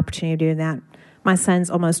had the opportunity of doing that. My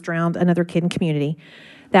son's almost drowned another kid in community.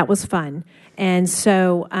 That was fun. And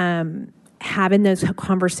so having those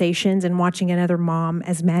conversations and watching another mom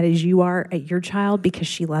as mad as you are at your child because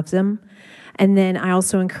she loves him. And then I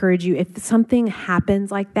also encourage you, if something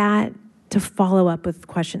happens like that, to follow up with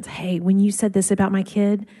questions. Hey, when you said this about my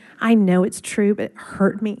kid, I know it's true, but it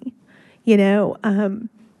hurt me.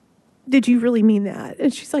 Did you really mean that?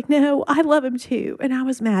 And she's like, no, I love him too, and I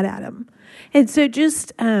was mad at him. And so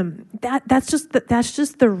just that's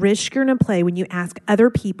just the risk you're going to play when you ask other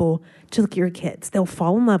people to look at your kids. They'll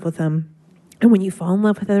fall in love with them, and when you fall in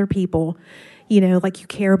love with other people, like you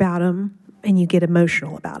care about them and you get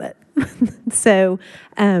emotional about it. So,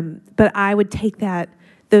 but I would take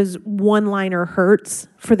those one-liner hurts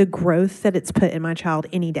for the growth that it's put in my child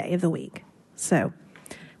any day of the week. So,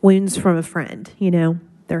 wounds from a friend,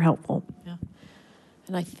 they're helpful. Yeah.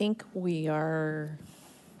 And I think we are,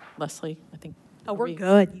 Leslie, we're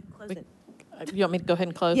good. You close it. You want me to go ahead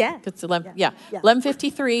and close? Yeah. It's 11. Yeah.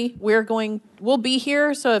 11:53. We'll be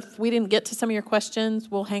here. So if we didn't get to some of your questions,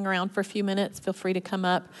 we'll hang around for a few minutes. Feel free to come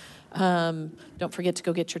up. Don't forget to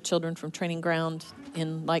go get your children from training ground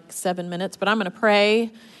in like 7 minutes. But I'm going to pray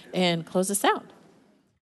and close this out.